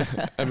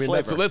mean,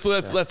 that's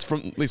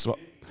from at least.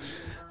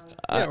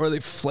 Were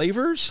they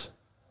flavors?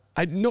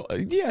 I know.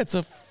 Yeah, it's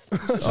a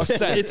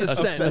scent. It's a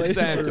scent. A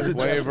scent. A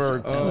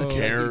flavor. Who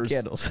cares?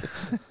 Candles.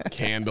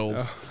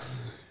 Candles.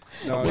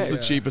 No, What's the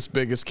cheapest,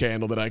 biggest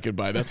candle that I could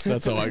buy?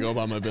 That's how I go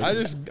about my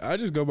business. I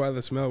just go by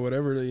the smell.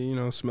 Whatever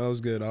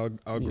smells good, I'll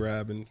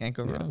grab and Can't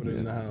go wrong. put it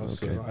in the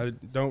house. Okay. So I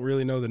don't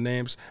really know the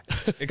names,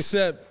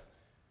 except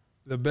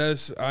the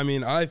best. I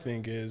mean, I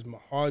think is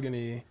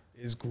mahogany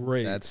is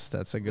great. That's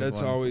a good one.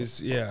 That's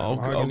always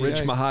mahogany.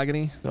 Rich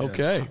mahogany.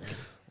 Okay.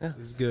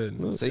 It's good.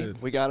 It's See,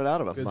 good. we got it out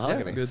of him. Good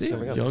Mahogany. stuff. Good There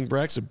we go. Young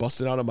Braxton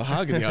busted out a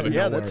mahogany out of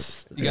nowhere.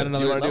 You got Do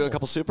another. you want to do a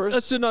couple supers?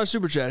 Let's do another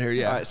super chat here.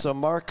 Yeah. All right, so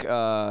Mark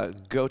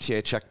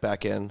Gauthier checked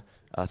back in.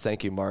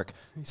 Thank you, Mark.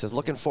 He says,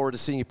 looking forward to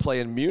seeing you play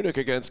in Munich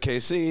against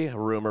KC.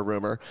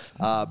 Rumor.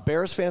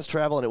 Bears fans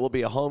travel, and it will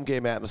be a home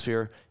game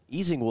atmosphere.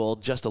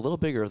 Easingwold, just a little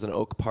bigger than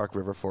Oak Park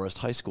River Forest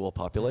High School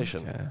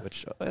population,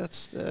 which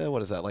that's,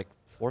 what is that, like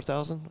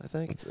 4,000, I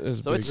think? It's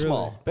so it's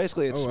small. Really?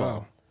 Basically, it's small.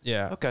 Wow.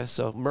 Yeah. Okay,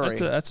 so Murray.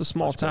 That's a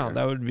small much town. bigger.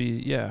 That would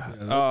be,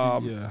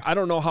 Yeah. I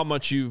don't know how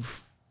much you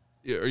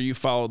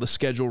follow the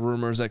schedule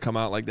rumors that come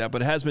out like that,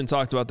 but it has been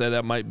talked about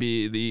that might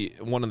be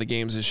one of the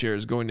games this year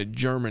is going to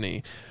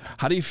Germany.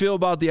 How do you feel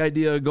about the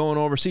idea of going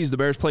overseas? The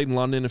Bears played in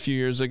London a few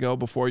years ago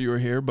before you were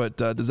here,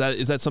 but is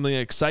that something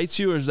that excites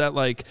you, or is that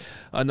like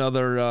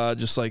another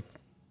just like,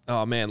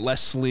 oh man,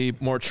 less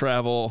sleep, more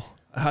travel?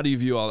 How do you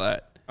view all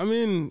that? I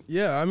mean,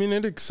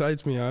 it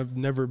excites me. I've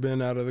never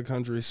been out of the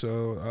country,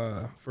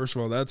 so first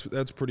of all,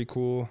 that's pretty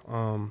cool.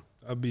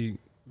 That'd be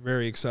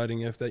very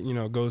exciting if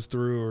that goes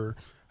through or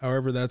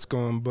however that's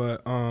going.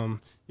 But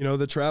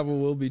the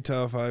travel will be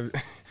tough. I'm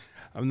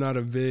not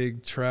a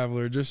big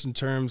traveler, just in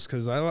terms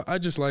because I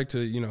just like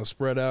to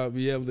spread out,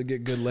 be able to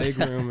get good leg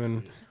room,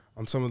 and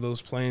on some of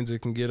those planes it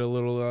can get a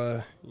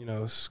little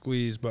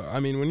squeezed. But I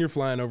mean, when you're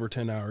flying over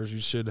 10 hours, you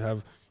should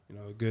have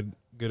a good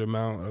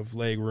amount of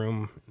leg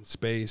room and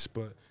space.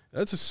 But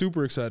that's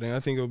super exciting.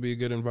 I think it'll be a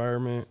good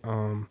environment.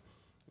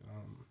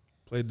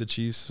 Played the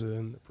Chiefs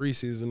in the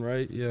preseason,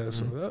 right? Yeah,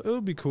 so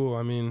it'll be cool.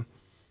 I mean,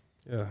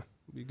 yeah,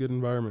 it'll be a good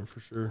environment for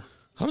sure.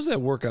 How does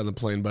that work on the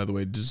plane, by the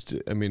way?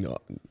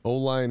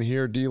 O-line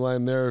here,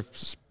 D-line there,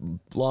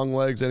 long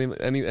legs,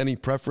 any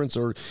preference?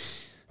 Or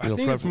I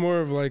think it's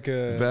more of like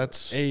a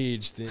vets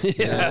age thing.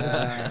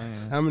 Yeah.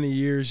 How many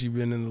years you've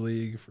been in the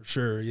league, for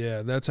sure.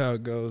 Yeah, that's how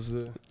it goes.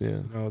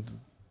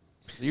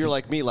 You're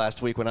like me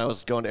last week when I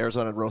was going to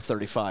Arizona in row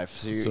 35.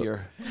 So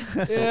you're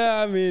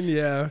yeah, I mean,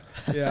 yeah.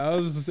 I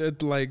was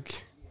at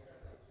like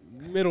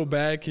middle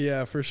back,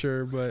 yeah, for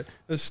sure. But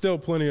there's still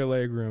plenty of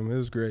leg room. It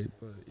was great,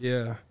 but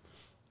yeah.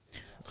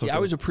 See, I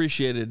always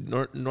appreciated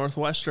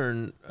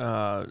Northwestern.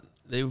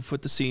 They would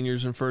put the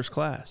seniors in first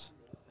class,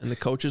 and the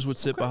coaches would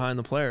sit behind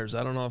the players.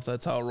 I don't know if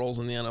that's how it rolls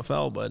in the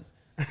NFL, but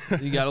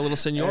you got a little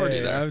seniority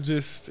there.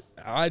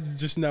 I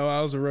just know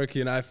I was a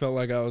rookie, and I felt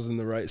like I was in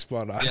the right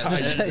spot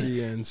I should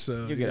be in.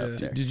 So You get up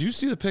there. Did you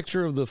see the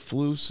picture of the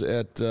Flus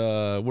at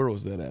where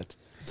was that at?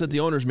 It's at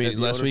the owners' meeting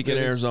last week in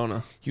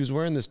Arizona. He was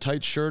wearing this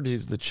tight shirt.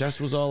 The chest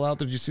was all out.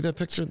 Did you see that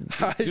picture?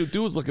 Dude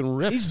was looking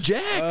ripped. He's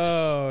jacked.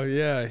 Oh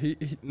yeah,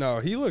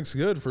 he looks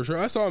good for sure.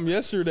 I saw him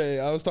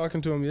yesterday. I was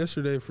talking to him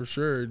yesterday for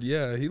sure.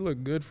 Yeah, he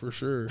looked good for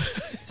sure.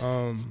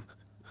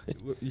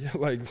 Yeah,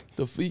 like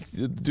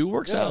the dude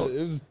works out.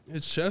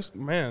 It's chest,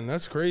 man.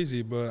 That's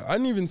crazy. But I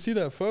didn't even see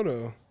that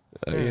photo.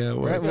 Yeah,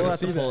 We'll have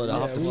to pull it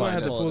off. We might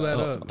have to pull that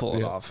up. Pull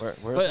it off.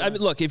 But I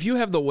mean, look, if you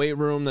have the weight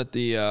room that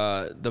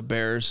the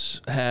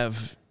Bears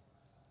have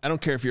I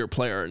don't care if you're a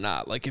player or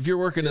not. Like, if you're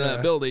working in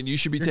that building, you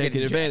should be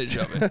taking advantage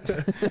of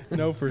it.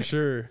 No, for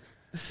sure.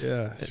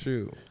 Yeah,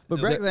 shoot. But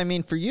Braxton, I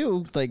mean, for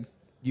you, like,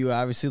 you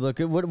obviously look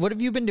good. What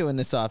have you been doing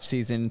this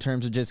offseason in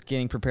terms of just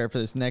getting prepared for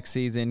this next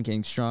season,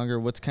 getting stronger?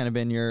 What's kind of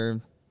been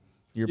your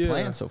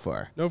plan so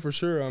far? No, for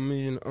sure. I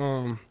mean,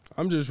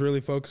 I'm just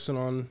really focusing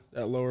on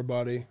that lower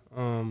body,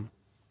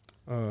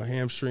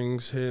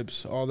 hamstrings,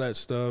 hips, all that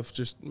stuff.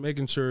 Just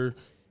making sure,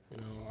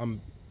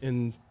 I'm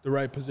in the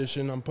right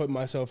position. I'm putting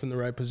myself in the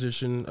right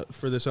position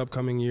for this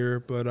upcoming year.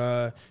 But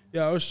I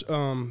was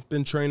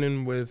been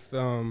training with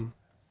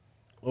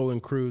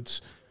Olin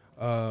Kreutz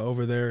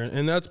over there,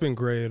 and that's been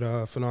great.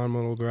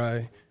 Phenomenal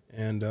guy,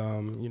 and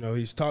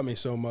he's taught me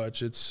so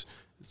much. It's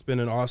been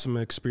an awesome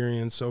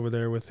experience over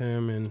there with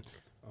him, and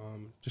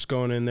just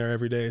going in there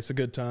every day. It's a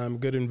good time,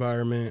 good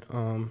environment.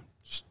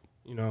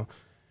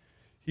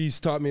 He's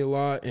taught me a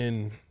lot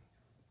in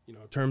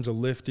terms of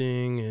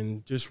lifting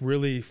and just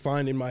really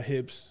finding my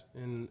hips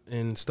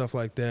and stuff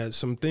like that.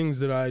 Some things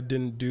that I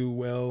didn't do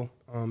well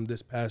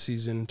this past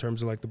season in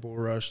terms of like the bull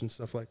rush and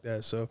stuff like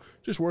that. So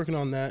just working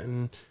on that,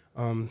 and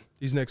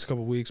these next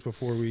couple of weeks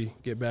before we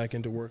get back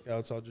into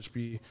workouts, I'll just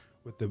be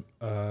with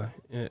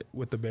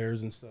the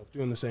Bears and stuff,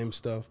 doing the same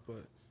stuff.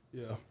 But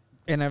yeah.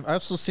 And I've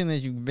also seen that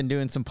you've been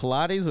doing some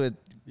Pilates with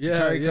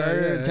Tari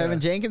Carter and Tevin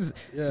Jenkins.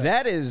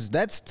 Yeah.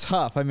 That's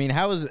tough. I mean,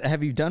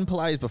 have you done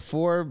Pilates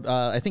before?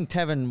 I think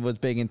Tevin was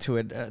big into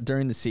it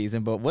during the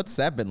season, but what's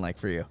that been like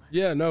for you?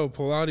 Yeah, no,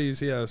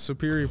 Pilates,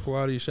 Superior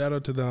Pilates. Shout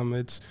out to them.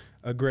 It's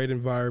a great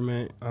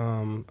environment.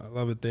 I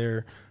love it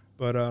there.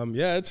 But,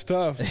 it's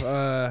tough.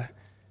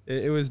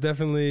 It was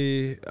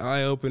definitely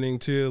eye-opening,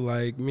 too.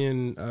 Like, me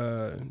and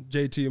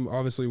JT,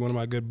 obviously one of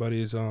my good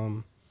buddies,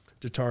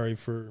 Jatari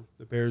for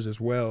the Bears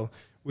as well.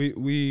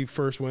 We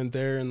first went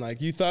there, and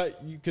like you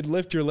thought you could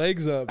lift your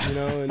legs up,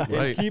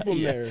 and keep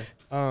them there.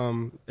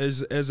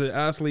 As an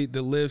athlete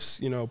that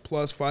lifts,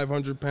 plus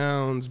 500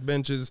 pounds,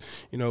 benches,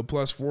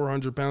 plus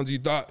 400 pounds, you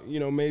thought,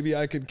 maybe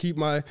I could keep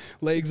my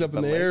legs up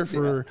in the air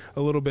for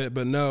a little bit,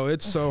 but no,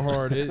 it's so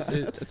hard.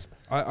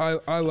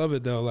 I love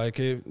it though. Like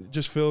it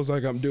just feels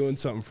like I'm doing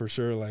something for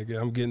sure. Like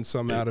I'm getting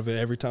something out of it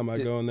every time I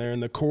go in there,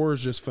 and the core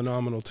is just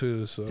phenomenal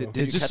too. So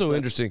it's just so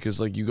interesting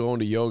because like you go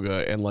into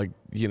yoga and like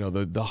the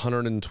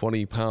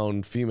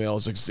 120-pound female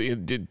is like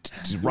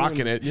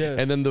rocking it, yes.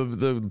 and then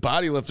the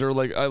body lifter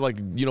like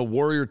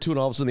Warrior 2, and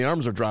all of a sudden the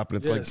arms are dropping.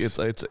 It's yes.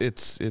 like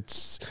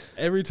it's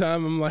every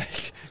time I'm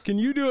like, can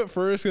you do it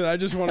first? Because I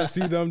just want to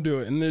see them do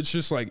it, and it's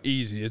just like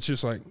easy. It's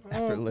just like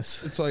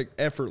effortless. It's like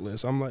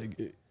effortless. I'm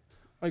like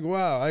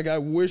wow, I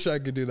wish I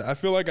could do that. I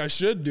feel like I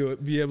should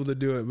be able to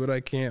do it, but I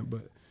can't.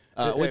 But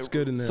it's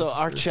good in there. So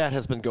our chat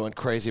has been going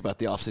crazy about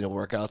the off-season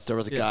workouts. There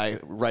was a guy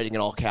writing in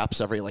all caps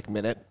every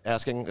minute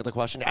asking the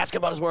question, ask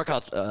him about his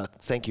workouts.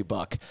 Thank you,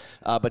 Buck.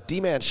 But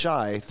D-Man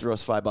Shy threw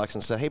us $5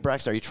 and said, hey,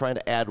 Braxton, are you trying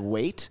to add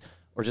weight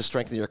or just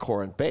strengthen your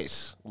core and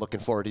base?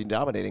 Looking forward to you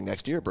dominating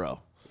next year, bro.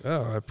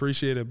 Yeah, I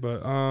appreciate it.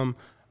 But, I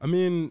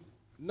mean,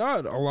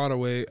 not a lot of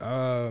weight.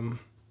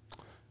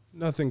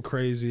 Nothing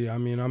crazy. I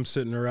mean, I'm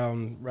sitting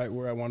around right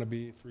where I want to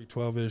be,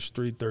 312-ish,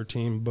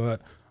 313.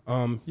 But,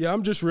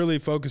 I'm just really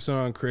focusing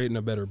on creating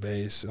a better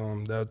base.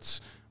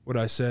 That's what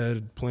I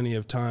said plenty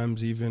of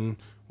times, even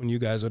when you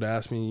guys would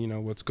ask me,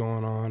 what's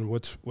going on,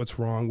 what's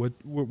wrong,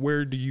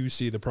 where do you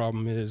see the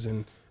problem is,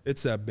 and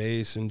it's that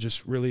base and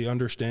just really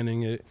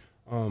understanding it,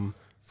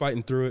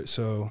 fighting through it.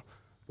 So,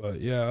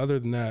 but yeah, other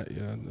than that,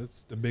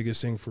 that's the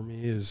biggest thing for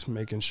me is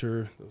making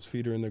sure those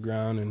feet are in the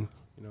ground and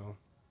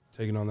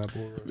taking on that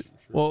bull rush.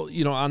 Sure.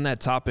 Well, on that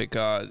topic,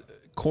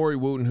 Corey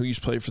Wooten, who used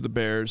to play for the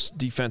Bears,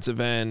 defensive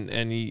end,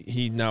 and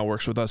he now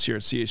works with us here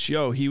at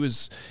CHGO. He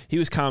was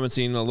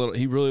commenting a little.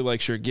 He really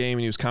likes your game,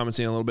 and he was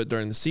commenting a little bit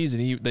during the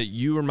season. That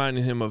you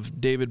reminded him of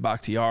David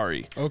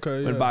Bakhtiari.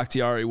 Okay, when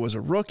Bakhtiari was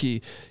a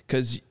rookie,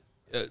 because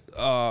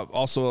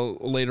also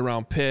a late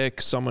round pick,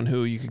 someone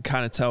who you could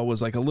kind of tell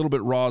was like a little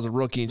bit raw as a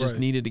rookie and just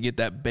needed to get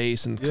that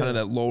base and kind of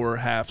that lower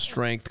half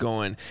strength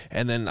going,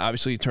 and then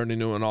obviously he turned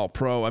into an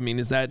All-Pro. I mean,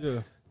 is that?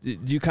 Yeah.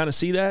 Do you kind of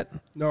see that?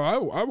 No,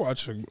 I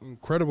watch an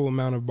incredible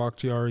amount of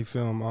Bakhtiari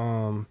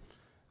film.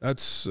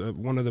 That's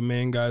one of the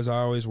main guys I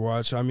always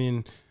watch. I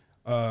mean,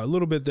 a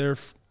little bit there,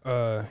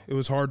 it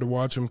was hard to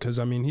watch him because,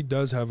 I mean, he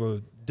does have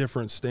a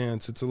different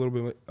stance. It's a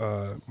little bit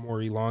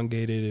more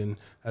elongated and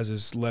has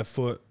his left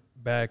foot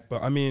back.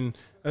 But, I mean,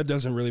 that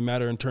doesn't really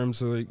matter in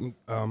terms of,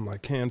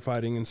 like hand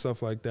fighting and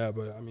stuff like that.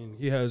 But, I mean,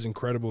 he has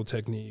incredible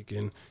technique.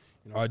 And,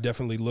 I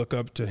definitely look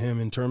up to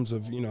him in terms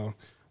of,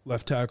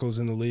 left tackles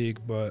in the league.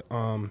 But,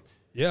 I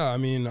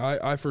mean,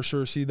 I for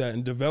sure see that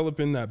and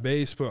developing that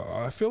base. But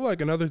I feel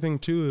like another thing,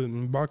 too,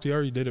 and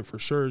Bakhtiari did it for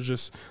sure, is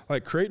just,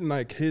 like, creating,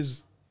 like,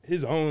 his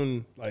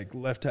own, like,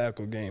 left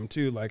tackle game,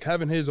 too, like,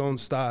 having his own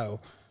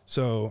style.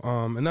 So,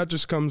 and that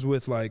just comes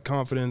with, like,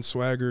 confidence,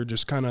 swagger,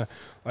 just kind of,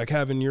 like,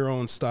 having your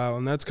own style.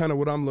 And that's kind of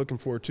what I'm looking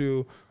for,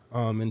 too,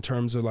 in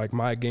terms of, like,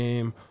 my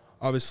game.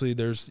 Obviously,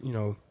 there's,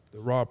 the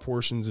raw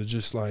portions of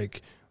just,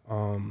 like,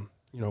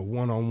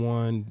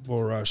 one-on-one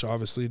bull rush,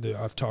 obviously, that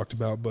I've talked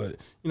about, but,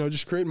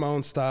 just creating my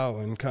own style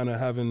and kind of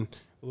having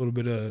little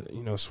bit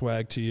of,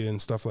 swag to you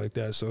and stuff like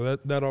that. So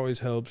that always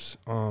helps.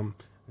 And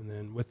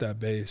then with that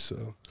base,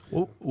 so.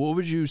 What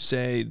would you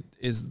say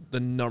is the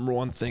number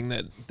one thing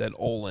that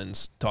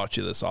Olin's taught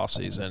you this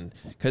offseason?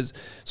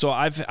 So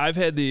I've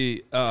had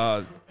the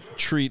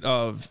treat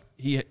of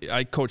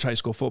I coach high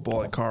school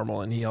football at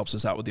Carmel, and he helps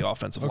us out with the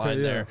offensive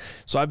line there.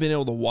 So I've been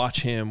able to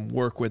watch him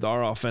work with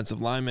our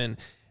offensive linemen,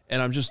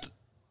 and I'm just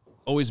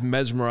always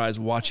mesmerized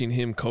watching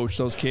him coach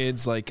those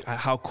kids, like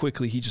how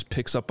quickly he just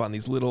picks up on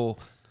these little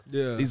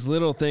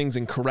things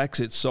and corrects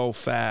it so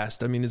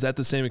fast. I mean, is that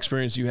the same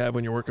experience you have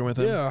when you're working with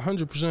him? Yeah,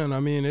 100%. I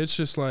mean, it's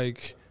just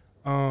like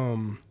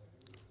one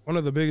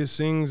of the biggest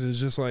things is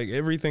just like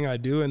everything I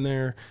do in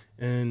there,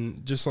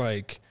 and just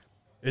like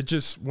it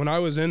just when I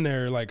was in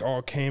there, like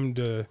all came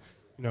to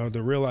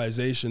the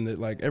realization that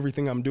like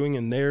everything I'm doing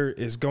in there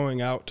is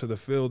going out to the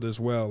field as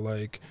well.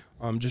 Like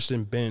I'm just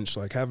in bench,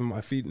 like having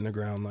my feet in the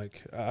ground.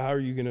 Like how are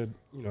you gonna,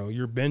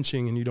 you're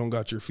benching and you don't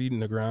got your feet in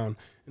the ground,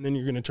 and then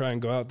you're gonna try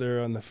and go out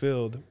there on the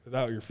field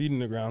without your feet in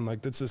the ground.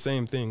 Like that's the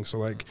same thing. So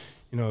like,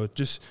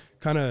 just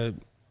kind of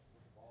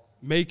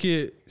make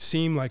it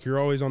seem like you're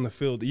always on the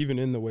field, even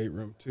in the weight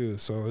room too.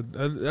 So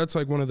that's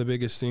like one of the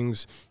biggest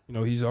things,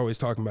 he's always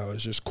talking about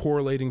is just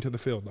correlating to the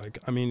field. Like,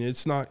 I mean,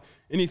 it's not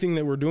anything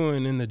that we're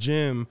doing in the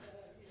gym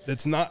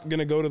that's not going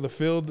to go to the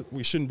field,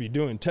 we shouldn't be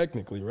doing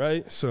technically,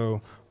 right?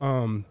 So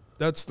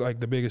that's like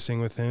the biggest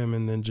thing with him,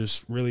 and then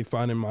just really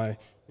finding my,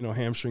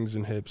 hamstrings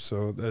and hips.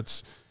 So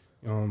that's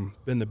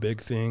been the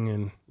big thing,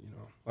 and,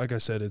 like I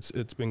said,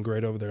 it's been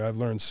great over there. I've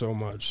learned so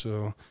much,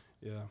 so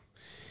yeah.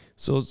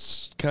 So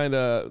it's kind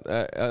of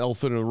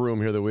elephant in the room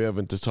here that we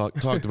haven't just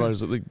talked about is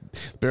that the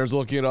Bears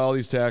looking at all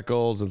these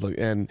tackles,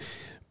 and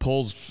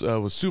Poles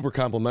was super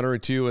complimentary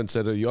to you and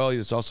said, you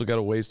just also got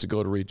a ways to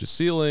go to reach a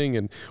ceiling,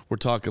 and we're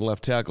talking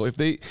left tackle.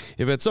 If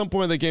at some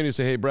point they came to you and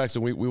say, hey,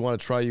 Braxton, we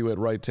want to try you at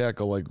right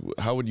tackle, like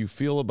how would you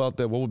feel about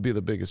that? What would be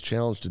the biggest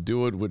challenge to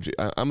do it?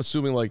 I'm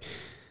assuming like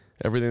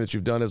everything that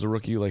you've done as a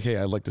rookie, like, hey,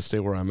 I'd like to stay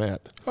where I'm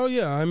at. Oh,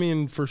 yeah, I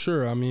mean, for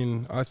sure. I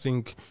mean, I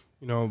think,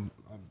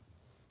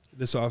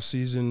 this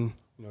offseason,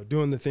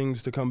 doing the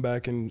things to come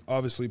back and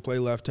obviously play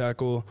left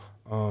tackle.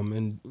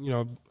 And,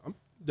 I'm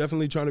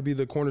definitely trying to be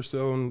the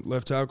cornerstone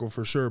left tackle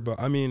for sure. But,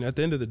 I mean, at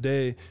the end of the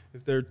day,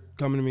 if they're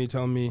coming to me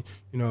telling me,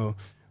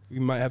 we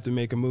might have to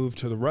make a move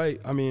to the right,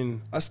 I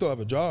mean, I still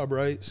have a job,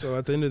 right? So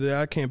at the end of the day,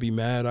 I can't be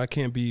mad. I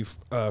can't be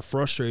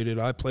frustrated.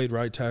 I played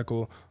right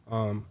tackle.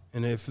 And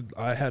if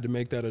I had to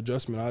make that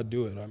adjustment, I'd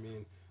do it. I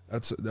mean,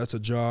 that's a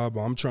job.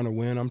 I'm trying to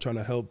win. I'm trying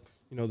to help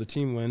the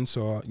team win.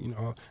 So,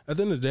 at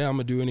the end of the day, I'm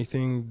going to do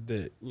anything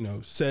that,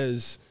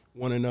 says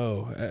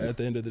 1-0 at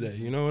the end of the day.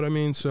 You know what I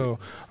mean? So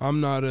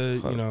I'm not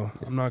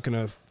I'm not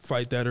going to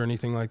fight that or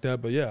anything like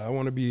that. But, yeah, I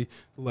want to be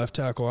left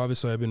tackle.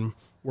 Obviously, I've been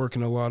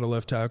working a lot of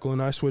left tackle,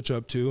 and I switch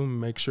up too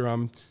and make sure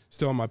I'm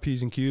still on my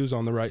P's and Q's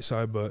on the right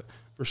side, but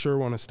for sure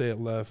want to stay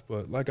at left.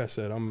 But like I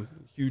said, I'm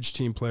a huge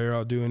team player.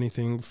 I'll do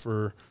anything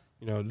for –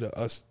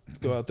 us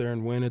go out there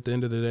and win at the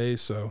end of the day.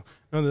 So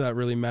none of that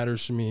really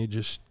matters to me.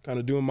 Just kind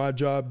of doing my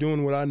job,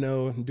 doing what I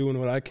know, and doing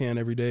what I can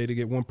every day to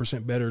get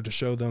 1% better to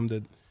show them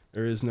that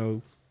there is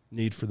no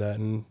need for that.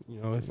 And,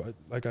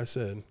 like I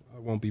said, I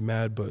won't be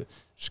mad, but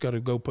just got to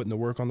go put in the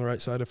work on the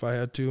right side if I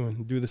had to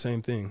and do the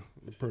same thing,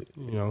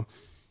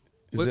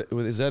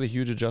 Is that a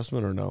huge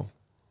adjustment or no?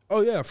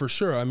 Oh, yeah, for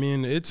sure. I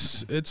mean,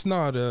 it's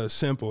not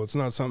simple. It's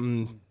not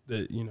something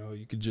that,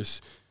 you could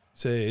just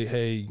say,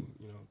 hey,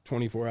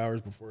 24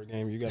 hours before a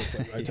game, you got to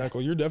play right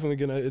tackle. You're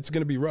definitely it's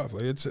going to be rough.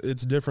 Like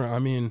it's different. I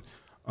mean,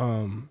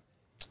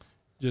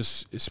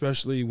 just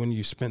especially when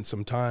you spent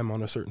some time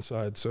on a certain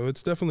side. So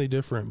it's definitely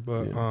different.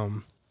 But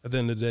at the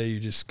end of the day, you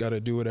just got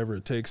to do whatever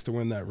it takes to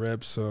win that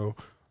rep. So,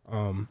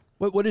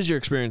 what is your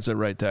experience at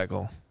right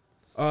tackle?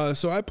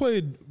 So I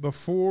played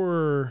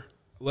before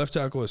left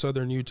tackle at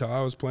Southern Utah.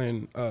 I was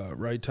playing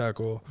right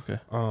tackle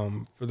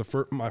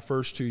for my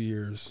first 2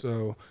 years.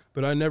 So,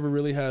 but I never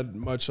really had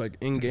much like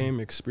in-game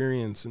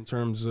experience in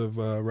terms of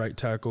right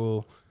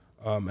tackle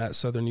at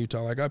Southern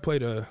Utah. Like I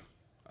played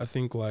I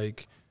think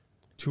like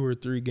 2 or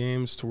 3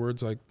 games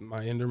towards like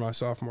my end of my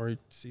sophomore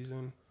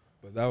season,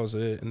 but that was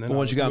it. And then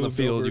once you got on the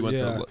field, you were on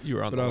the left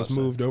side. But I was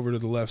moved over to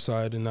the left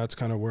side, and that's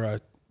kind of where I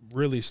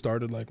really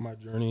started like my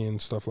journey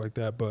and stuff like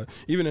that. But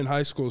even in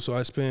high school,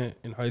 I spent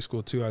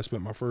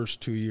my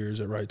first 2 years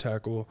at right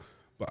tackle,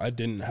 but I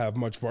didn't have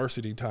much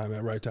varsity time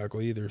at right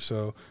tackle either.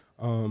 So,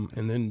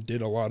 and then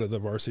did a lot of the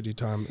varsity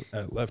time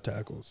at left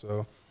tackle.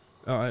 So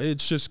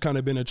it's just kind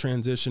of been a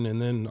transition. And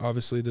then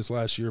obviously this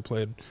last year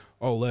played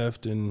all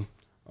left and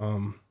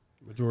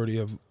majority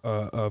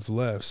of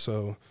left.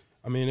 So,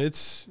 I mean,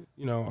 it's,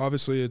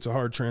 obviously it's a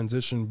hard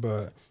transition,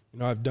 but,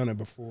 I've done it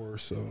before.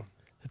 So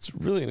it's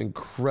really an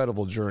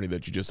incredible journey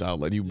that you just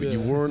outlined. You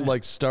weren't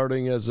like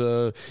starting as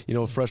a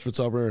freshman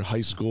sophomore in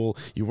high school.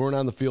 You weren't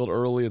on the field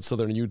early at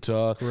Southern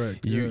Utah.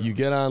 Correct. You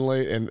get on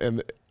late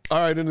and all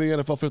right into the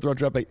NFL 5th round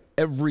draft by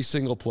every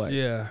single play.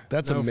 Yeah,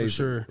 that's amazing. For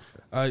sure.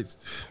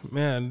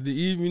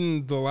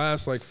 Even the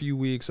last like few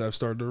weeks, I've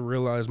started to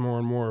realize more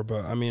and more.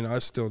 But I mean, I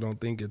still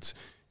don't think it's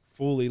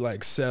fully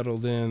like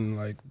settled in.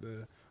 Like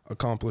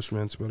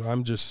accomplishments. But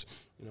I'm just,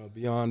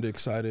 beyond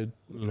excited,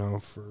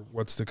 for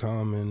what's to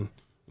come and,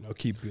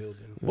 keep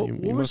building. What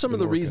were some of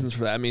the reasons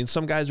for that? I mean,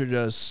 some guys are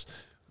just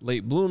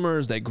late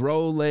bloomers. They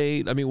grow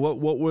late. I mean, what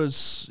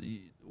was,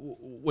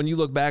 when you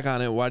look back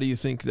on it, why do you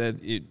think that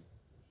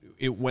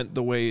it went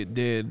the way it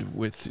did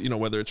with,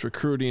 whether it's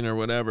recruiting or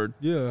whatever?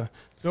 Yeah,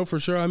 no, for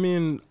sure. I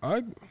mean,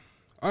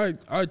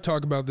 I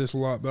talk about this a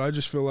lot, but I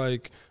just feel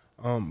like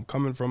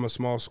coming from a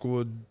small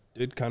school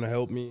did kind of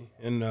help me.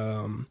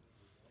 And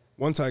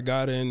once I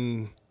got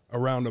in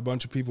around a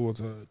bunch of people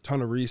with a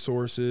ton of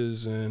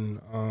resources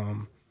and,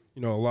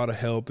 a lot of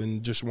help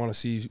and just want to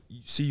see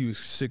you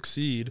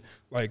succeed,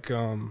 like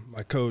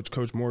my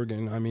Coach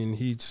Morgan, I mean,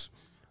 he's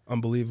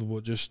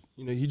unbelievable. Just,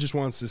 he just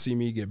wants to see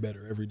me get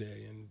better every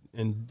day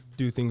and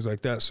do things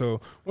like that.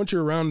 So once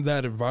you're around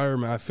that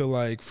environment, I feel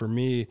like for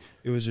me,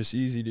 it was just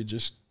easy to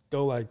just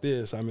go like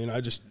this. I mean,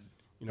 I just,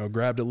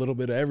 grabbed a little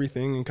bit of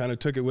everything and kind of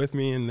took it with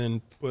me and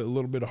then put a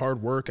little bit of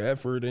hard work,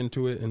 effort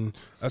into it. And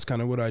that's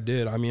kind of what I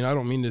did. I mean, I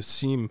don't mean to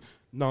seem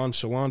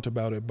nonchalant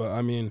about it, but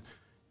I mean,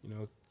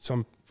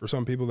 for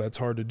some people that's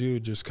hard to do,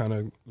 just kind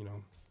of,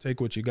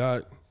 take what you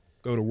got,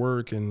 go to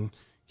work and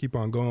keep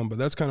on going. But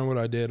that's kind of what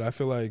I did. I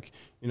feel like,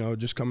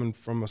 just coming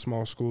from a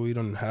small school, you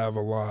don't have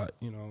a lot,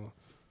 you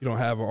don't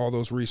have all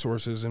those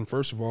resources. And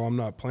first of all, I'm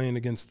not playing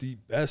against the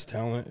best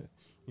talent,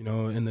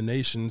 in the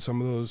nation.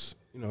 Some of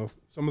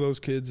those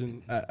kids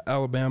in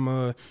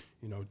Alabama,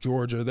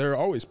 Georgia, they're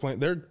always playing.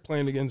 They're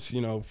playing against,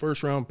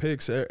 first round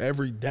picks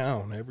every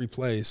down, every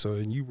play. So,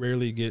 and you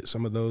rarely get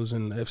some of those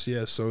in the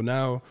FCS. So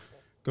now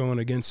going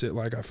against it,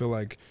 like, I feel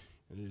like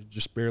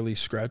just barely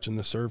scratching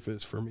the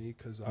surface for me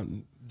because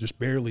I'm just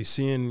barely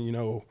seeing,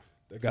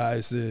 the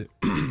guys that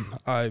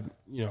I,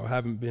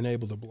 haven't been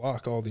able to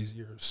block all these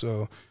years.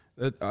 So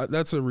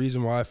that's the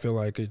reason why I feel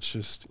like it's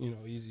just,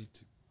 easy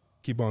to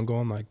keep on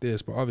going like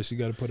this. But obviously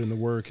you got to put in the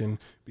work and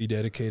be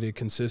dedicated,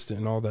 consistent,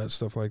 and all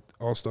stuff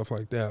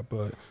like that.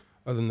 But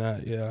other than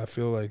that, yeah, I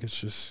feel like it's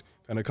just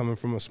kind of coming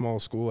from a small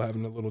school,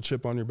 having a little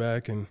chip on your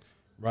back and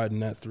riding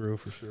that through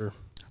for sure.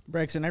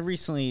 Braxton, I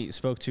recently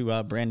spoke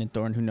to Brandon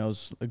Thorne, who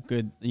knows a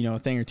good, a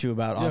thing or two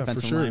about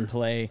offensive line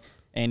play,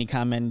 and he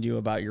commented you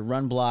about your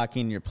run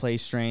blocking, your play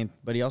strength,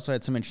 but he also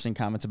had some interesting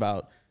comments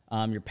about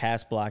your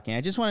pass blocking.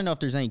 I just want to know if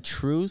there's any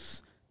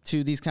truth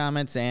to these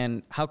comments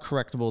and how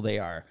correctable they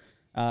are.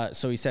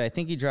 So he said, I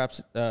think he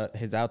drops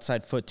his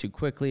outside foot too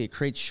quickly. It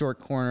creates short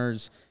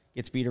corners,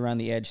 gets beat around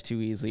the edge too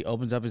easily,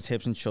 opens up his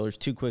hips and shoulders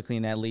too quickly,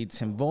 and that leads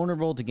him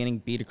vulnerable to getting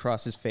beat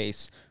across his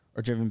face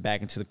or driven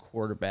back into the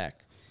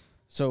quarterback.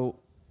 So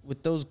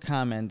with those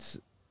comments,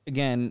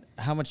 again,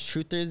 how much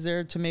truth is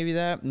there to maybe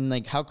that? And,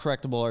 like, how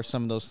correctable are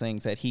some of those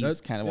things that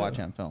he's kind of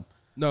watching on film?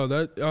 No,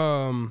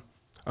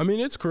 I mean,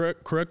 it's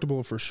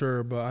correctable for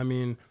sure. But, I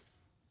mean,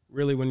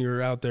 really when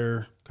you're out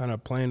there kind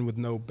of playing with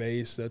no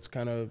base, that's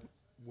kind of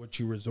what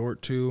you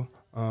resort to.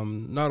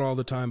 Not all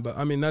the time, but,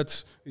 I mean,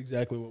 that's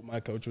exactly what my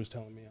coach was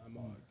telling me.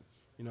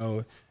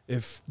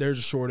 If there's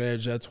a short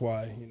edge, that's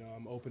why,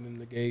 I'm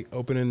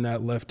opening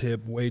that left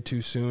hip way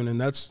too soon. And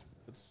that's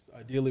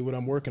ideally what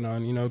I'm working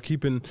on,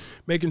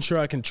 making sure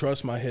I can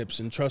trust my hips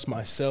and trust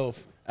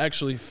myself,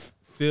 actually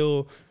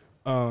feel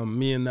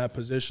me in that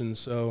position.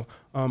 So,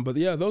 but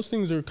yeah, those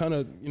things are kind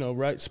of,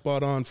 right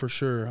spot on for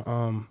sure.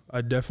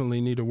 I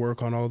definitely need to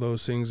work on all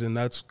those things. And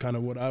that's kind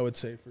of what I would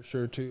say for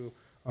sure too.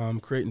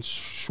 Creating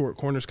short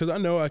corners, because I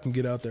know I can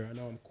get out there. I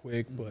know I'm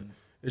quick, but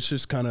it's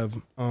just kind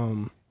of,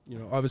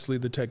 obviously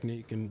the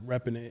technique and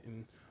repping it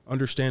and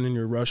understanding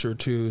your rusher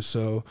too.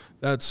 So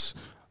that's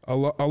a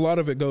lot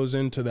of it goes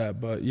into that.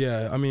 But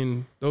yeah, I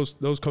mean,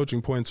 those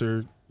coaching points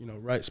are,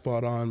 right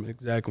spot on,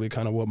 exactly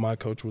kind of what my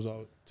coach was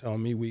all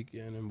telling me week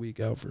in and week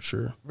out for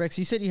sure. Rex,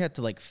 you said you had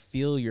to, like,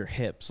 feel your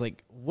hips.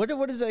 Like, what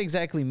does that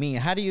exactly mean?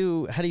 How do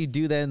you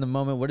do that in the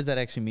moment? What does that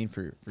actually mean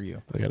for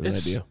you? I got an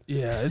idea.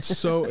 Yeah, it's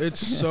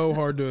so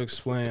hard to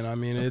explain. I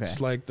mean, it's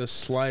like the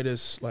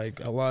slightest,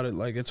 like a lot of,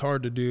 like, it's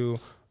hard to do,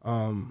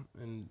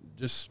 and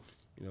just,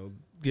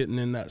 getting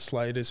in that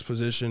slightest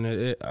position,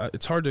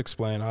 it's hard to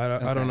explain.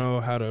 I don't know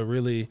how to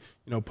really,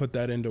 put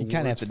that into words. You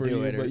kind of have to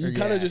do it. But you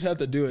kind of just have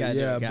to do it,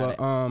 yeah.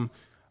 But,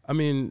 I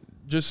mean,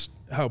 just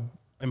how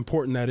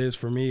important that is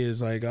for me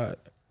is, like,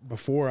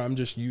 before I'm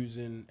just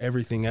using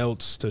everything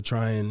else to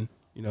try and,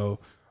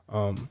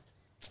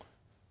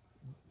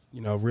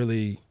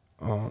 really,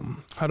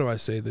 how do I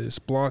say this?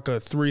 Block a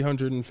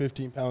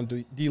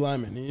 315-pound D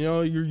lineman.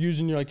 You're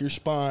using your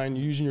spine,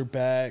 you're using your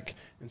back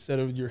instead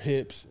of your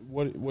hips.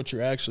 What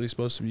you're actually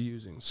supposed to be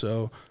using.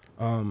 So,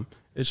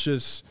 it's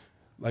just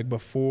like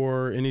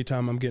before.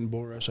 Anytime I'm getting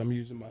bull rush, I'm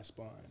using my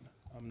spine.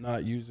 I'm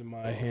not using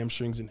my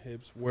hamstrings and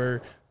hips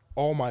where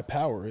all my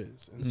power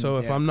is. And so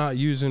if I'm not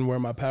using where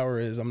my power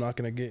is, I'm not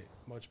going to get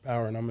much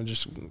power, and I'm going to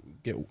just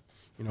get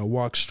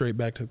walk straight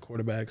back to the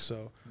quarterback.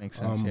 So makes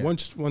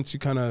sense, once you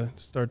kind of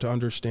start to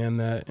understand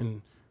that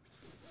and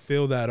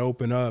feel that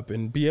open up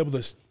and be able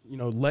to,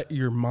 let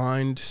your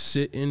mind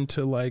sit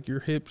into, like,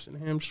 your hips and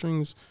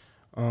hamstrings,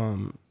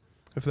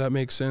 if that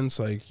makes sense,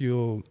 like,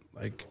 you'll,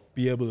 like,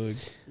 be able to,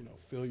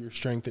 feel your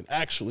strength and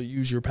actually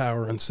use your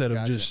power instead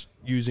of just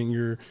using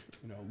your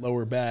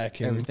lower back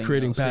and Everything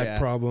creating else, back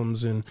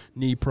problems and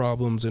knee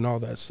problems and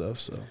all that stuff.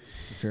 So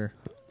Sure.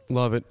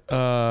 Love it.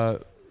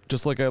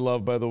 Just like I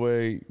love, by the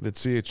way, that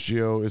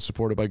CHGO is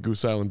supported by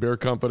Goose Island Beer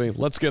Company.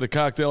 Let's get a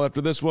cocktail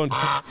after this one.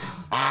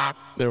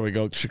 There we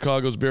go.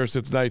 Chicago's beer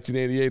since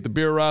 1988. The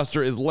beer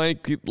roster is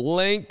lengthy.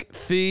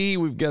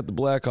 We've got the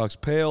Blackhawks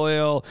Pale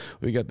Ale.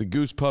 We got the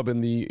Goose Pub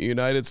in the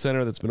United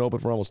Center that's been open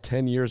for almost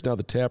 10 years now.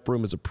 The tap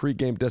room is a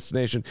pregame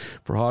destination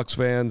for Hawks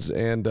fans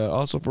and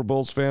also for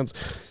Bulls fans.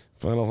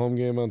 Final home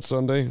game on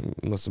Sunday,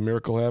 unless a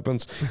miracle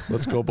happens.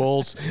 Let's go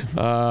Bulls.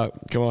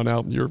 Come on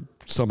now. You're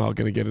somehow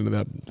going to get into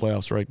that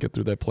playoffs, right? Get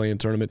through that play-in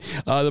tournament.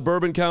 The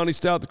Bourbon County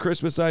Stout, the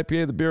Christmas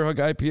IPA, the Beer Hug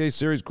IPA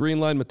Series, Green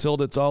Line,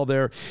 Matilda, it's all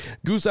there.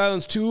 Goose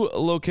Island's 2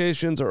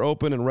 locations are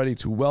open and ready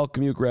to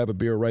welcome you. Grab a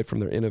beer right from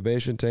their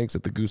innovation tanks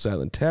at the Goose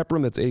Island Tap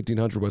Room. That's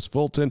 1800 West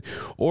Fulton.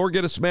 Or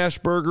get a smash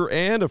burger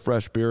and a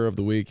fresh beer of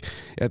the week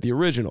at the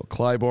original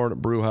Clybourne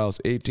Brew House,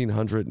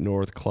 1800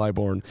 North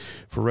Clybourne.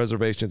 For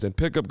reservations and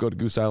pickup, go to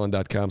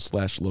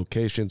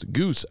gooseisland.com/locations.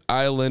 Goose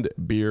Island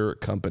Beer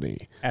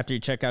Company. After you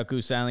check out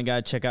Goose Island,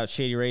 got to check out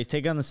Shady Rays.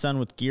 Take on the sun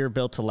with gear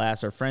built to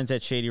last. Our friends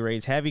at Shady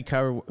Rays have you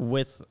covered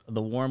with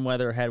the warm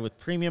weather ahead with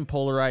premium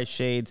polarized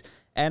shades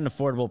at an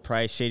affordable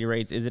price. Shady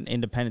Rays is an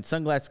independent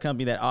sunglasses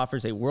company that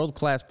offers a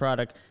world-class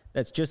product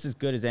that's just as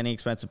good as any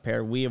expensive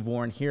pair we have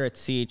worn here at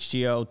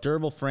CHGO.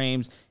 Durable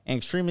frames and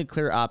extremely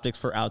clear optics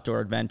for outdoor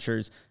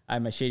adventures. I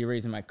have my Shady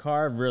Rays in my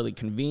car. Really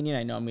convenient.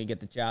 I know I'm going to get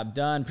the job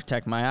done,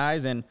 protect my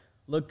eyes, and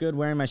look good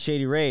wearing my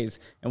Shady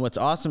Rays. And what's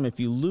awesome, if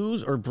you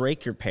lose or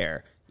break your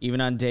pair, even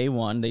on day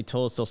one, they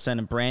told us they'll send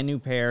a brand new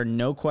pair,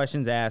 no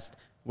questions asked.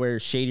 Wear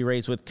Shady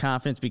Rays with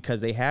confidence because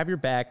they have your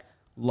back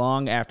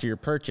long after your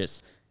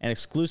purchase. And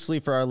exclusively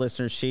for our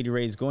listeners, Shady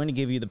Rays is going to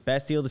give you the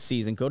best deal of the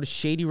season. Go to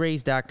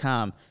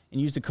shadyrays.com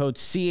and use the code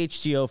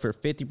CHGO for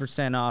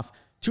 50% off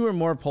 2 or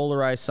more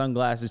polarized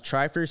sunglasses.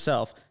 Try for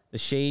yourself. The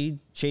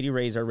Shady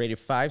Rays are rated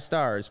 5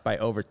 stars by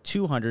over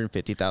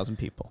 250,000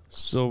 people.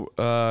 So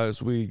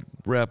as we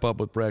wrap up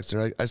with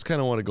Braxton, I just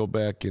kind of want to go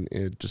back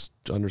and just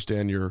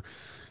understand your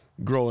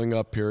growing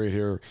up period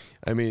here.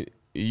 I mean,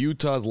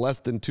 Utah's less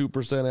than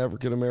 2%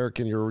 African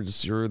American. You're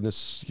in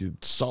this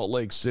Salt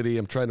Lake City.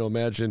 I'm trying to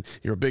imagine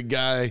you're a big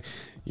guy.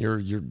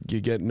 You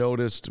get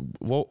noticed.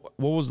 What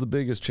was the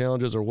biggest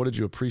challenges, or what did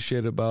you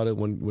appreciate about it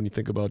when you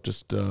think about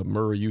just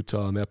Murray,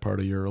 Utah, and that part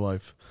of your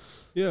life?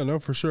 Yeah, no,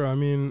 for sure. I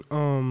mean,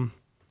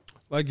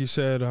 like you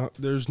said,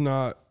 there's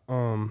not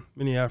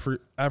many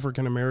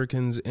African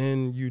Americans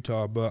in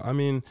Utah, but I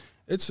mean,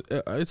 it's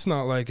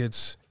not like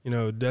it's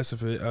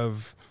deficit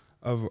of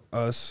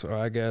us, or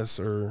I guess,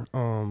 or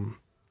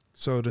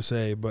so to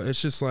say, but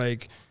it's just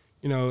like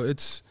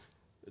it's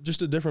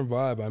just a different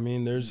vibe. I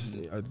mean, there's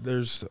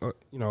a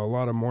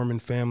lot of Mormon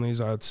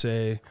families, I'd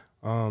say,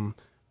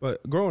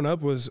 but growing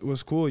up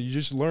was cool. You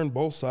just learn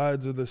both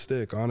sides of the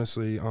stick,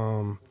 honestly,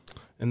 and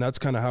that's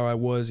kind of how I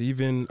was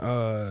even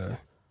at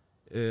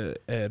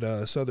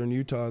Southern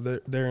Utah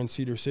there in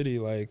Cedar City,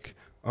 like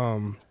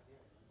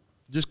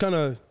just kind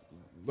of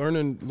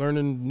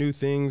learning new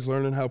things,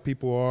 learning how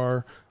people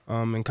are,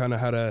 and kind of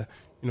how to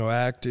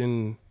act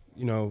in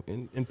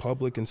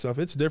public and stuff.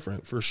 It's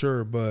different for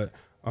sure, but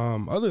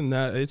other than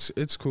that,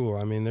 it's cool.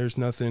 I mean, there's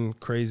nothing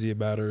crazy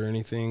about it or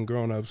anything.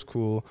 Growing up's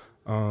cool.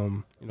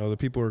 The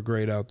people are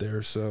great out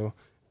there, so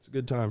it's a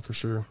good time for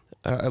sure.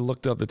 I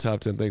looked up the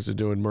top 10 things to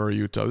do in Murray,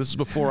 Utah. This is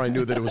before I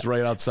knew that it was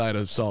right outside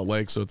of Salt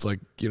Lake, so it's like,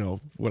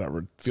 whatever.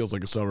 It feels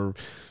like a suburb.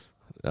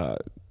 I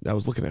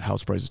was looking at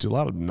house prices too. A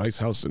lot of nice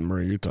houses in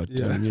Murray, Utah.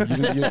 Yeah.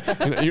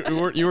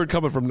 You were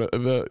coming from it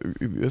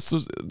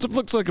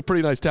looks like a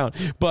pretty nice town,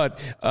 but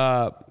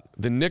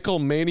the Nickel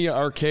Mania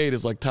arcade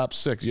is like top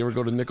 6. You ever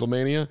go to Nickel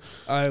Mania?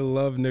 I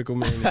love Nickel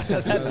Mania.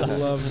 I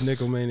love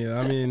Nickel Mania.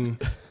 I mean,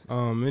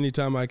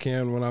 anytime I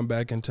can when I'm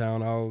back in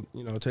town, I'll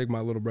take my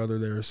little brother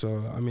there.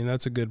 So I mean,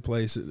 that's a good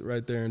place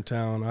right there in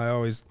town. I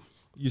always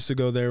used to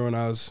go there when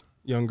I was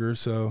younger.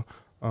 So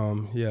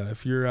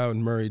if you're out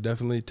in Murray,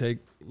 definitely take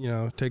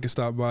a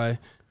stop by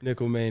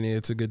Nickel Mania.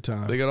 It's a good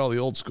time. They got all the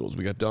old schools.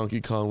 We got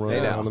Donkey Kong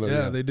running around.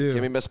 Yeah, they do.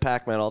 Give me Miss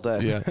Pac-Man all day.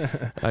 Yeah.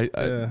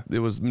 It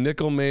was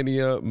Nickel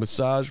Mania,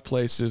 massage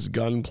places,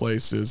 gun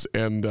places,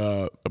 and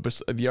the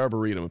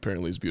Arboretum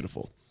apparently is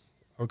beautiful.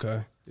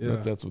 Okay. Yeah.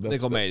 That's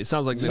Nickel Mania. It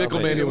sounds like Nickel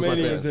Mania was my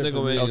favorite.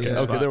 Nickel Mania.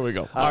 Okay, there we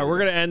go. All right, we're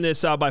going to end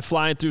this by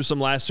flying through some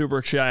last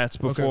super chats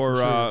before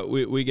sure.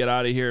 we get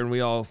out of here and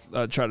we all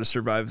try to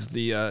survive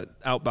the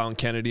outbound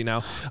Kennedy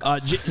now.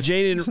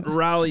 Jaden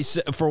Rowley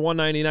for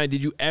 $1.99.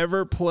 Did you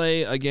ever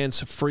play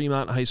against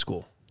Fremont High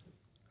School?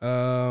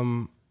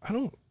 I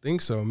don't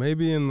think so.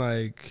 Maybe in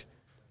like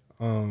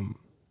when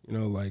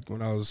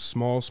I was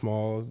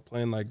small,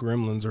 playing like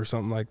Gremlins or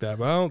something like that.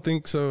 But I don't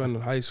think so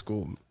in high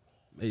school.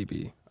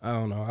 Maybe. I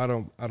don't know.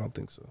 I don't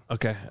think so.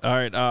 Okay. All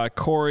right.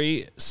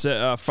 Corey,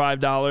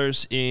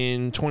 $5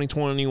 in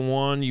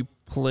 2021. You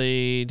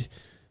played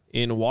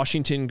in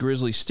Washington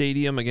Grizzly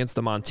Stadium against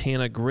the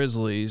Montana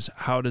Grizzlies.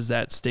 How does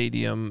that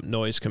stadium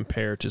noise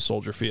compare to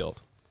Soldier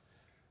Field?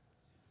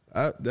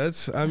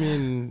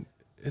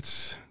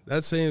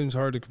 that seems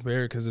hard to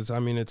compare because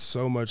it's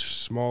so much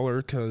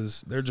smaller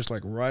because they're just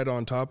like right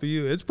on top of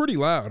you. It's pretty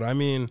loud. I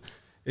mean,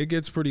 it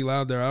gets pretty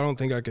loud there. I don't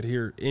think I could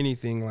hear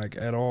anything like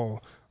at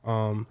all.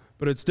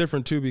 But it's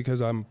different too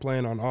because I'm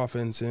playing on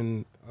offense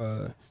in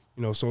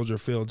Soldier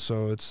Field,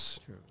 so it's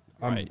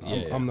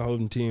I'm the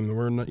home team.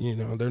 We're not,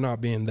 they're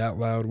not being that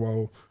loud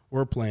while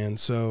we're playing.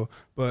 So,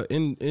 but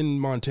in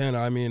Montana,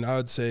 I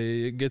would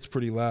say it gets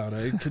pretty loud.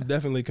 It could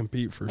definitely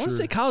compete for sure. I want to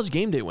say College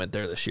Game Day went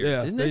there this year.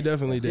 Yeah, didn't they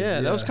definitely did.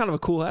 Yeah, that was kind of a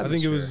cool atmosphere.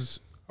 I think it was.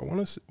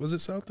 Was it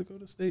South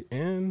Dakota State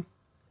and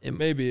I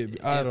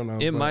don't know.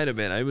 It might have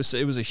been. It was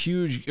a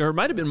huge, or it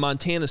might have been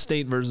Montana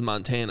State versus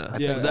Montana.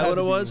 Yeah, is that what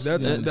it was?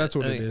 That's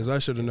what it is. I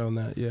should have known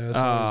that. Yeah, it's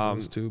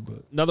always those two.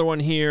 But another one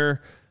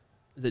here.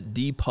 Is it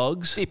D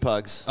Pugs? D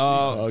Pugs.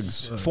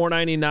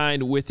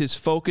 $4.99 with his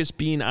focus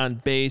being on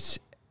base.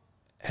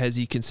 Has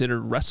he considered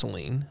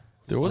wrestling?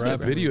 There was that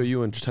video of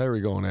you and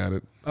Tyree going at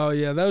it. Oh,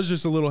 yeah, that was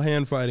just a little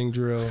hand fighting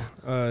drill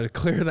to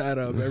clear that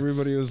up.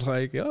 Everybody was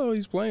like, oh,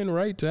 he's playing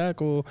right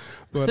tackle.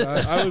 But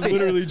I was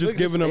literally just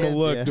giving him a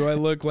look. Yeah. Do I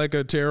look like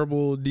a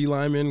terrible D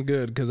lineman?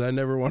 Good, because I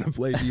never want to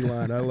play D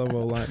line. I love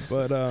O-line.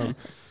 But,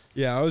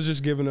 I was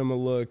just giving him a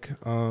look.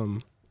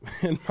 And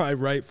my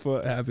right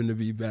foot happened to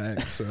be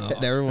back. So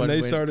and everyone they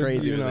went started,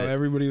 crazy with it.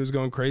 Everybody was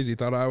going crazy.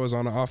 Thought I was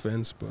on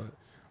offense. But,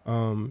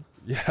 I'm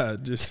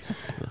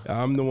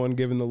the one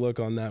giving the look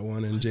on that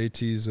one. And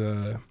JT's,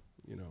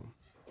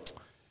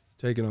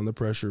 taking on the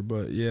pressure,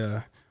 but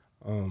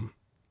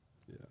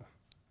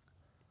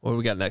What do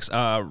we got next?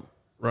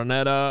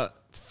 Ronetta,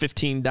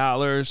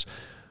 $15.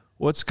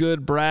 What's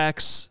good,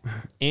 Brax?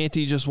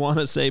 Auntie just want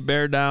to say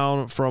bear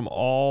down from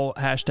all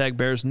 #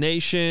 Bears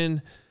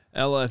Nation,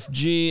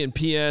 LFG, and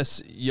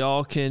PS.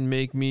 Y'all can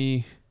make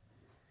me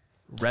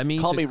Remy.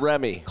 Call me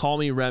Remy. Call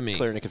me Remy.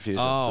 Clearing the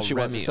confusion. Oh, so she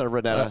wants instead of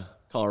Ronetta.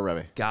 Call her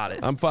Remy. Got it.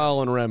 I'm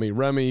following Remy.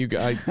 Remy,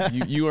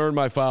 you earned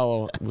my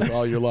follow with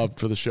all your love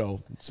for the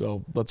show.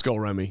 So let's go,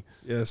 Remy.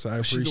 Yes, I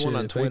appreciate it. She's the one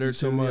on Twitter Thank you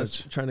so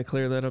much. Trying to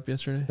clear that up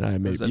yesterday?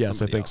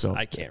 Yes, I think so.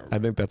 I can't remember. I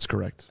think that's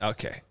correct.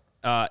 Okay.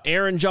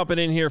 Aaron jumping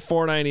in here,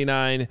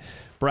 $4.99.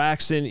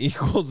 Braxton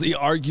equals the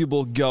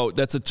arguable GOAT.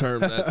 That's a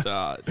term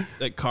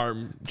that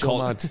Carm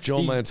called.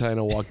 Joel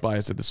Montana walked by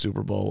us at the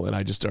Super Bowl, and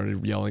I just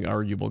started yelling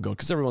arguable GOAT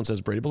because everyone says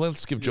Brady, but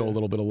let's give Joel a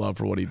little bit of love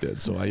for what he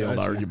did. So I yelled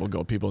arguable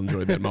GOAT. People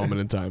enjoyed that moment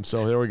in time.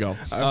 So there we go.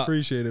 I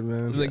appreciate it,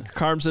 man.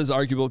 Carm says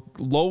arguable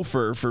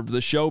loafer for the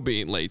show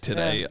being late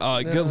today.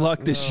 Good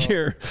luck this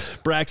year.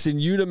 Braxton,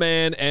 you the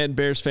man, and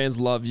Bears fans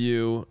love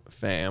you,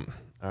 fam.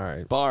 All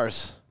right.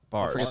 Bars.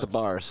 Bars. Don't forget the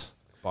bars.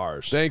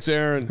 Bars. Thanks,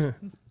 Aaron.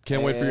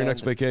 Can't wait for your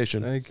next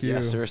vacation. Thank you. Yeah,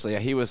 seriously. Yeah,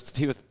 he was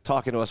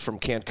talking to us from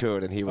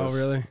Cancun, and he was. Oh,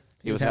 really?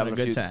 He was having a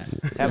good time.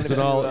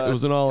 It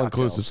was an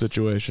all-inclusive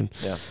situation.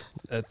 Yeah.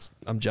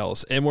 I'm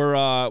jealous. And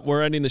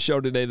we're ending the show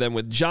today then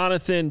with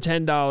Jonathan,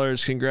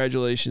 $10.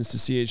 Congratulations to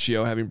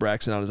CHGO. Having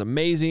Braxton on is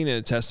amazing and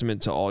a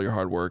testament to all your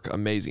hard work.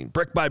 Amazing.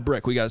 Brick by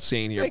brick. We got a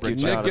saying here. Thank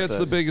you, Nick gets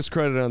the biggest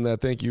credit on that.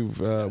 Thank you.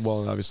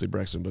 Well, obviously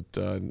Braxton, but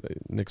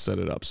Nick set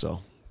it up. So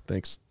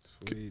thanks.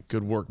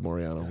 Good work,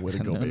 Moriano. Way to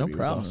go, baby. No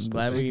problem. Awesome.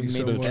 Glad we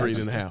made a treat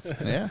and a half.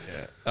 Yeah.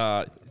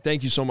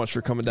 Thank you so much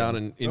for coming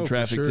down in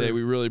traffic today.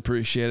 We really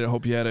appreciate it.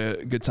 Hope you had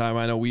a good time.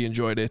 I know we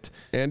enjoyed it.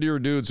 And your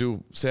dudes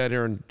who sat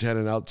here and had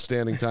an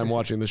outstanding time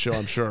watching the show,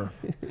 I'm sure.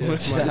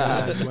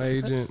 My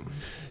agent.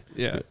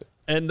 Yeah.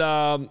 And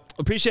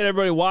appreciate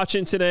everybody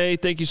watching today.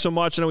 Thank you so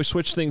much. I know we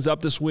switched things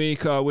up this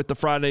week with the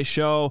Friday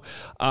show,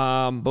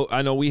 but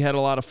I know we had a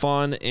lot of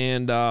fun,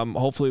 and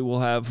hopefully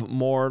we'll have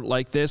more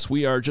like this.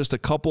 We are just a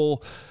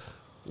couple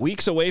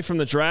weeks away from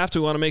the draft.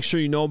 We want to make sure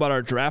you know about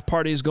our draft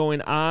parties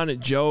going on at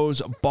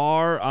Joe's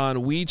Bar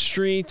on Weed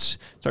Street.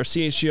 It's our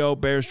CHGO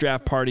Bears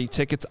Draft Party.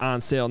 Tickets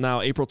on sale now,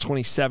 April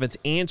 27th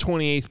and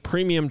 28th.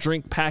 Premium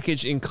drink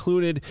package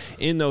included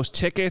in those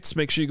tickets.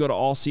 Make sure you go to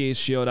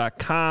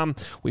allchgo.com.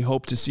 We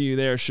hope to see you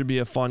there. Should be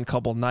a fun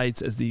couple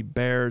nights as the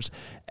Bears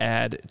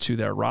add to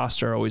their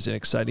roster. Always an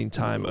exciting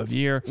time of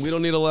year. We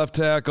don't need a left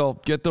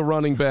tackle. Get the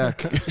running back.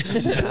 Get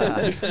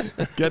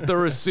the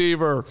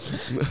receiver.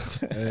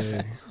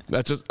 Hey.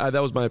 That's just that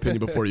was my opinion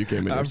before you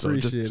came in. I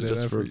appreciate it.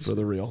 Just for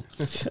the real.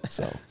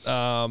 So,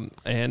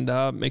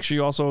 and make sure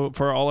you also,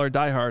 for all our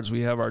diehards,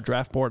 we have our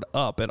draft board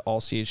up at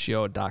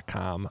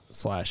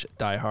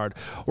allchgo.com/diehard.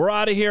 We're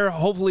out of here.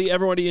 Hopefully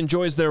everybody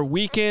enjoys their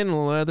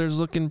weekend. Weather's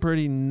looking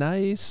pretty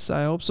nice.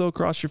 I hope so.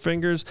 Cross your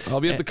fingers. I'll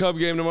be at the Cub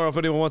game tomorrow if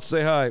anyone wants to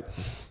say hi.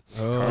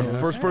 Oh.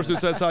 First person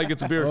who says hi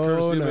gets a beer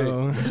courtesy of me.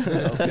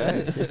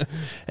 Okay.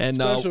 And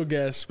special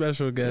guest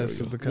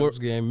at the Cubs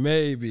game,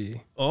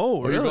 maybe.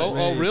 Oh, really?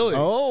 Oh, really?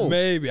 Oh,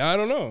 maybe. I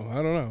don't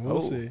know.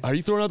 We'll see. Are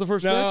you throwing out the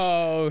first pitch?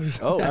 No.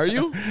 Oh, Are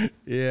you?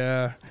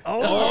 Yeah.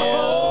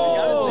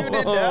 Gotta tune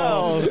it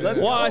down.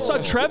 Well, I saw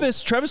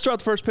Travis throw out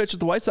the first pitch at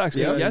the White Sox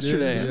game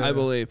yesterday, I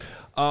believe.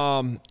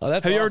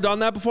 Have you ever done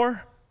that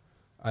before?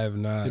 I have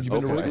not. Have you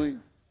been to Wrigley?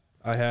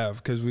 I have,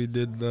 because we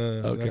did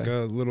like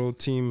a little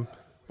team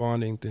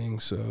bonding thing.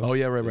 So. Oh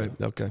yeah, right.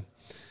 Okay.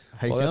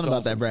 How you feeling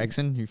about that,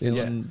 Braxton? You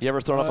feeling? You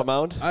ever thrown off a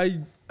mound? I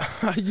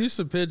used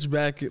to pitch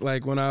back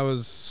like when I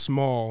was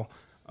small.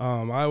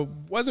 I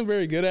wasn't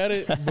very good at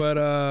it, but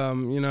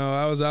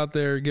I was out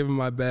there giving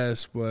my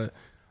best. But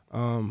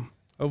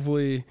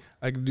hopefully,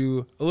 I can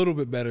do a little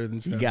bit better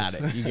than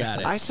Travis. You got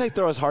it. I say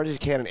throw as hard as you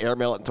can and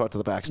airmail it and throw it to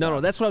the backstop. No,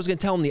 that's what I was going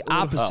to tell him the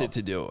opposite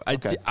to do.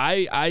 Okay.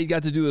 I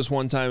got to do this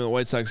one time in the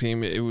White Sox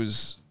game. It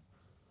was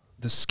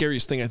the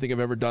scariest thing I think I've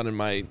ever done in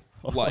my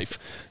life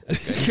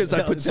because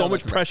I put so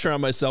much pressure on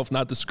myself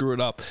not to screw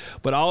it up.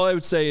 But all I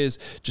would say is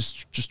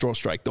just throw a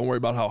strike. Don't worry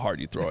about how hard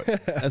you throw it.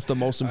 That's the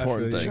most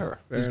important thing. Sure.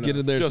 Just get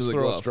it there Just to the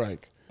throw glove. a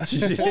strike.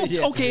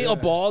 Well, okay, a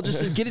ball.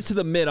 Just get it to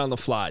the mid on the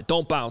fly.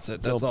 Don't bounce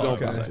it. That's all. Don't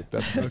bounce it.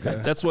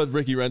 That's what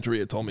Ricky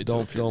Renteria told me.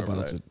 Don't remember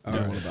bounce that. it. You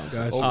don't want to bounce it.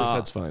 Gotcha. Over his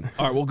head's fine.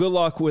 All right. Well, good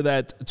luck with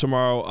that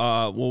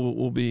tomorrow.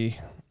 We'll be.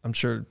 I'm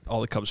sure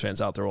all the Cubs fans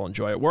out there will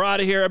enjoy it. We're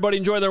out of here. Everybody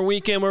enjoy their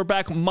weekend. We're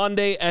back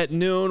Monday at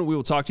noon. We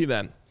will talk to you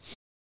then.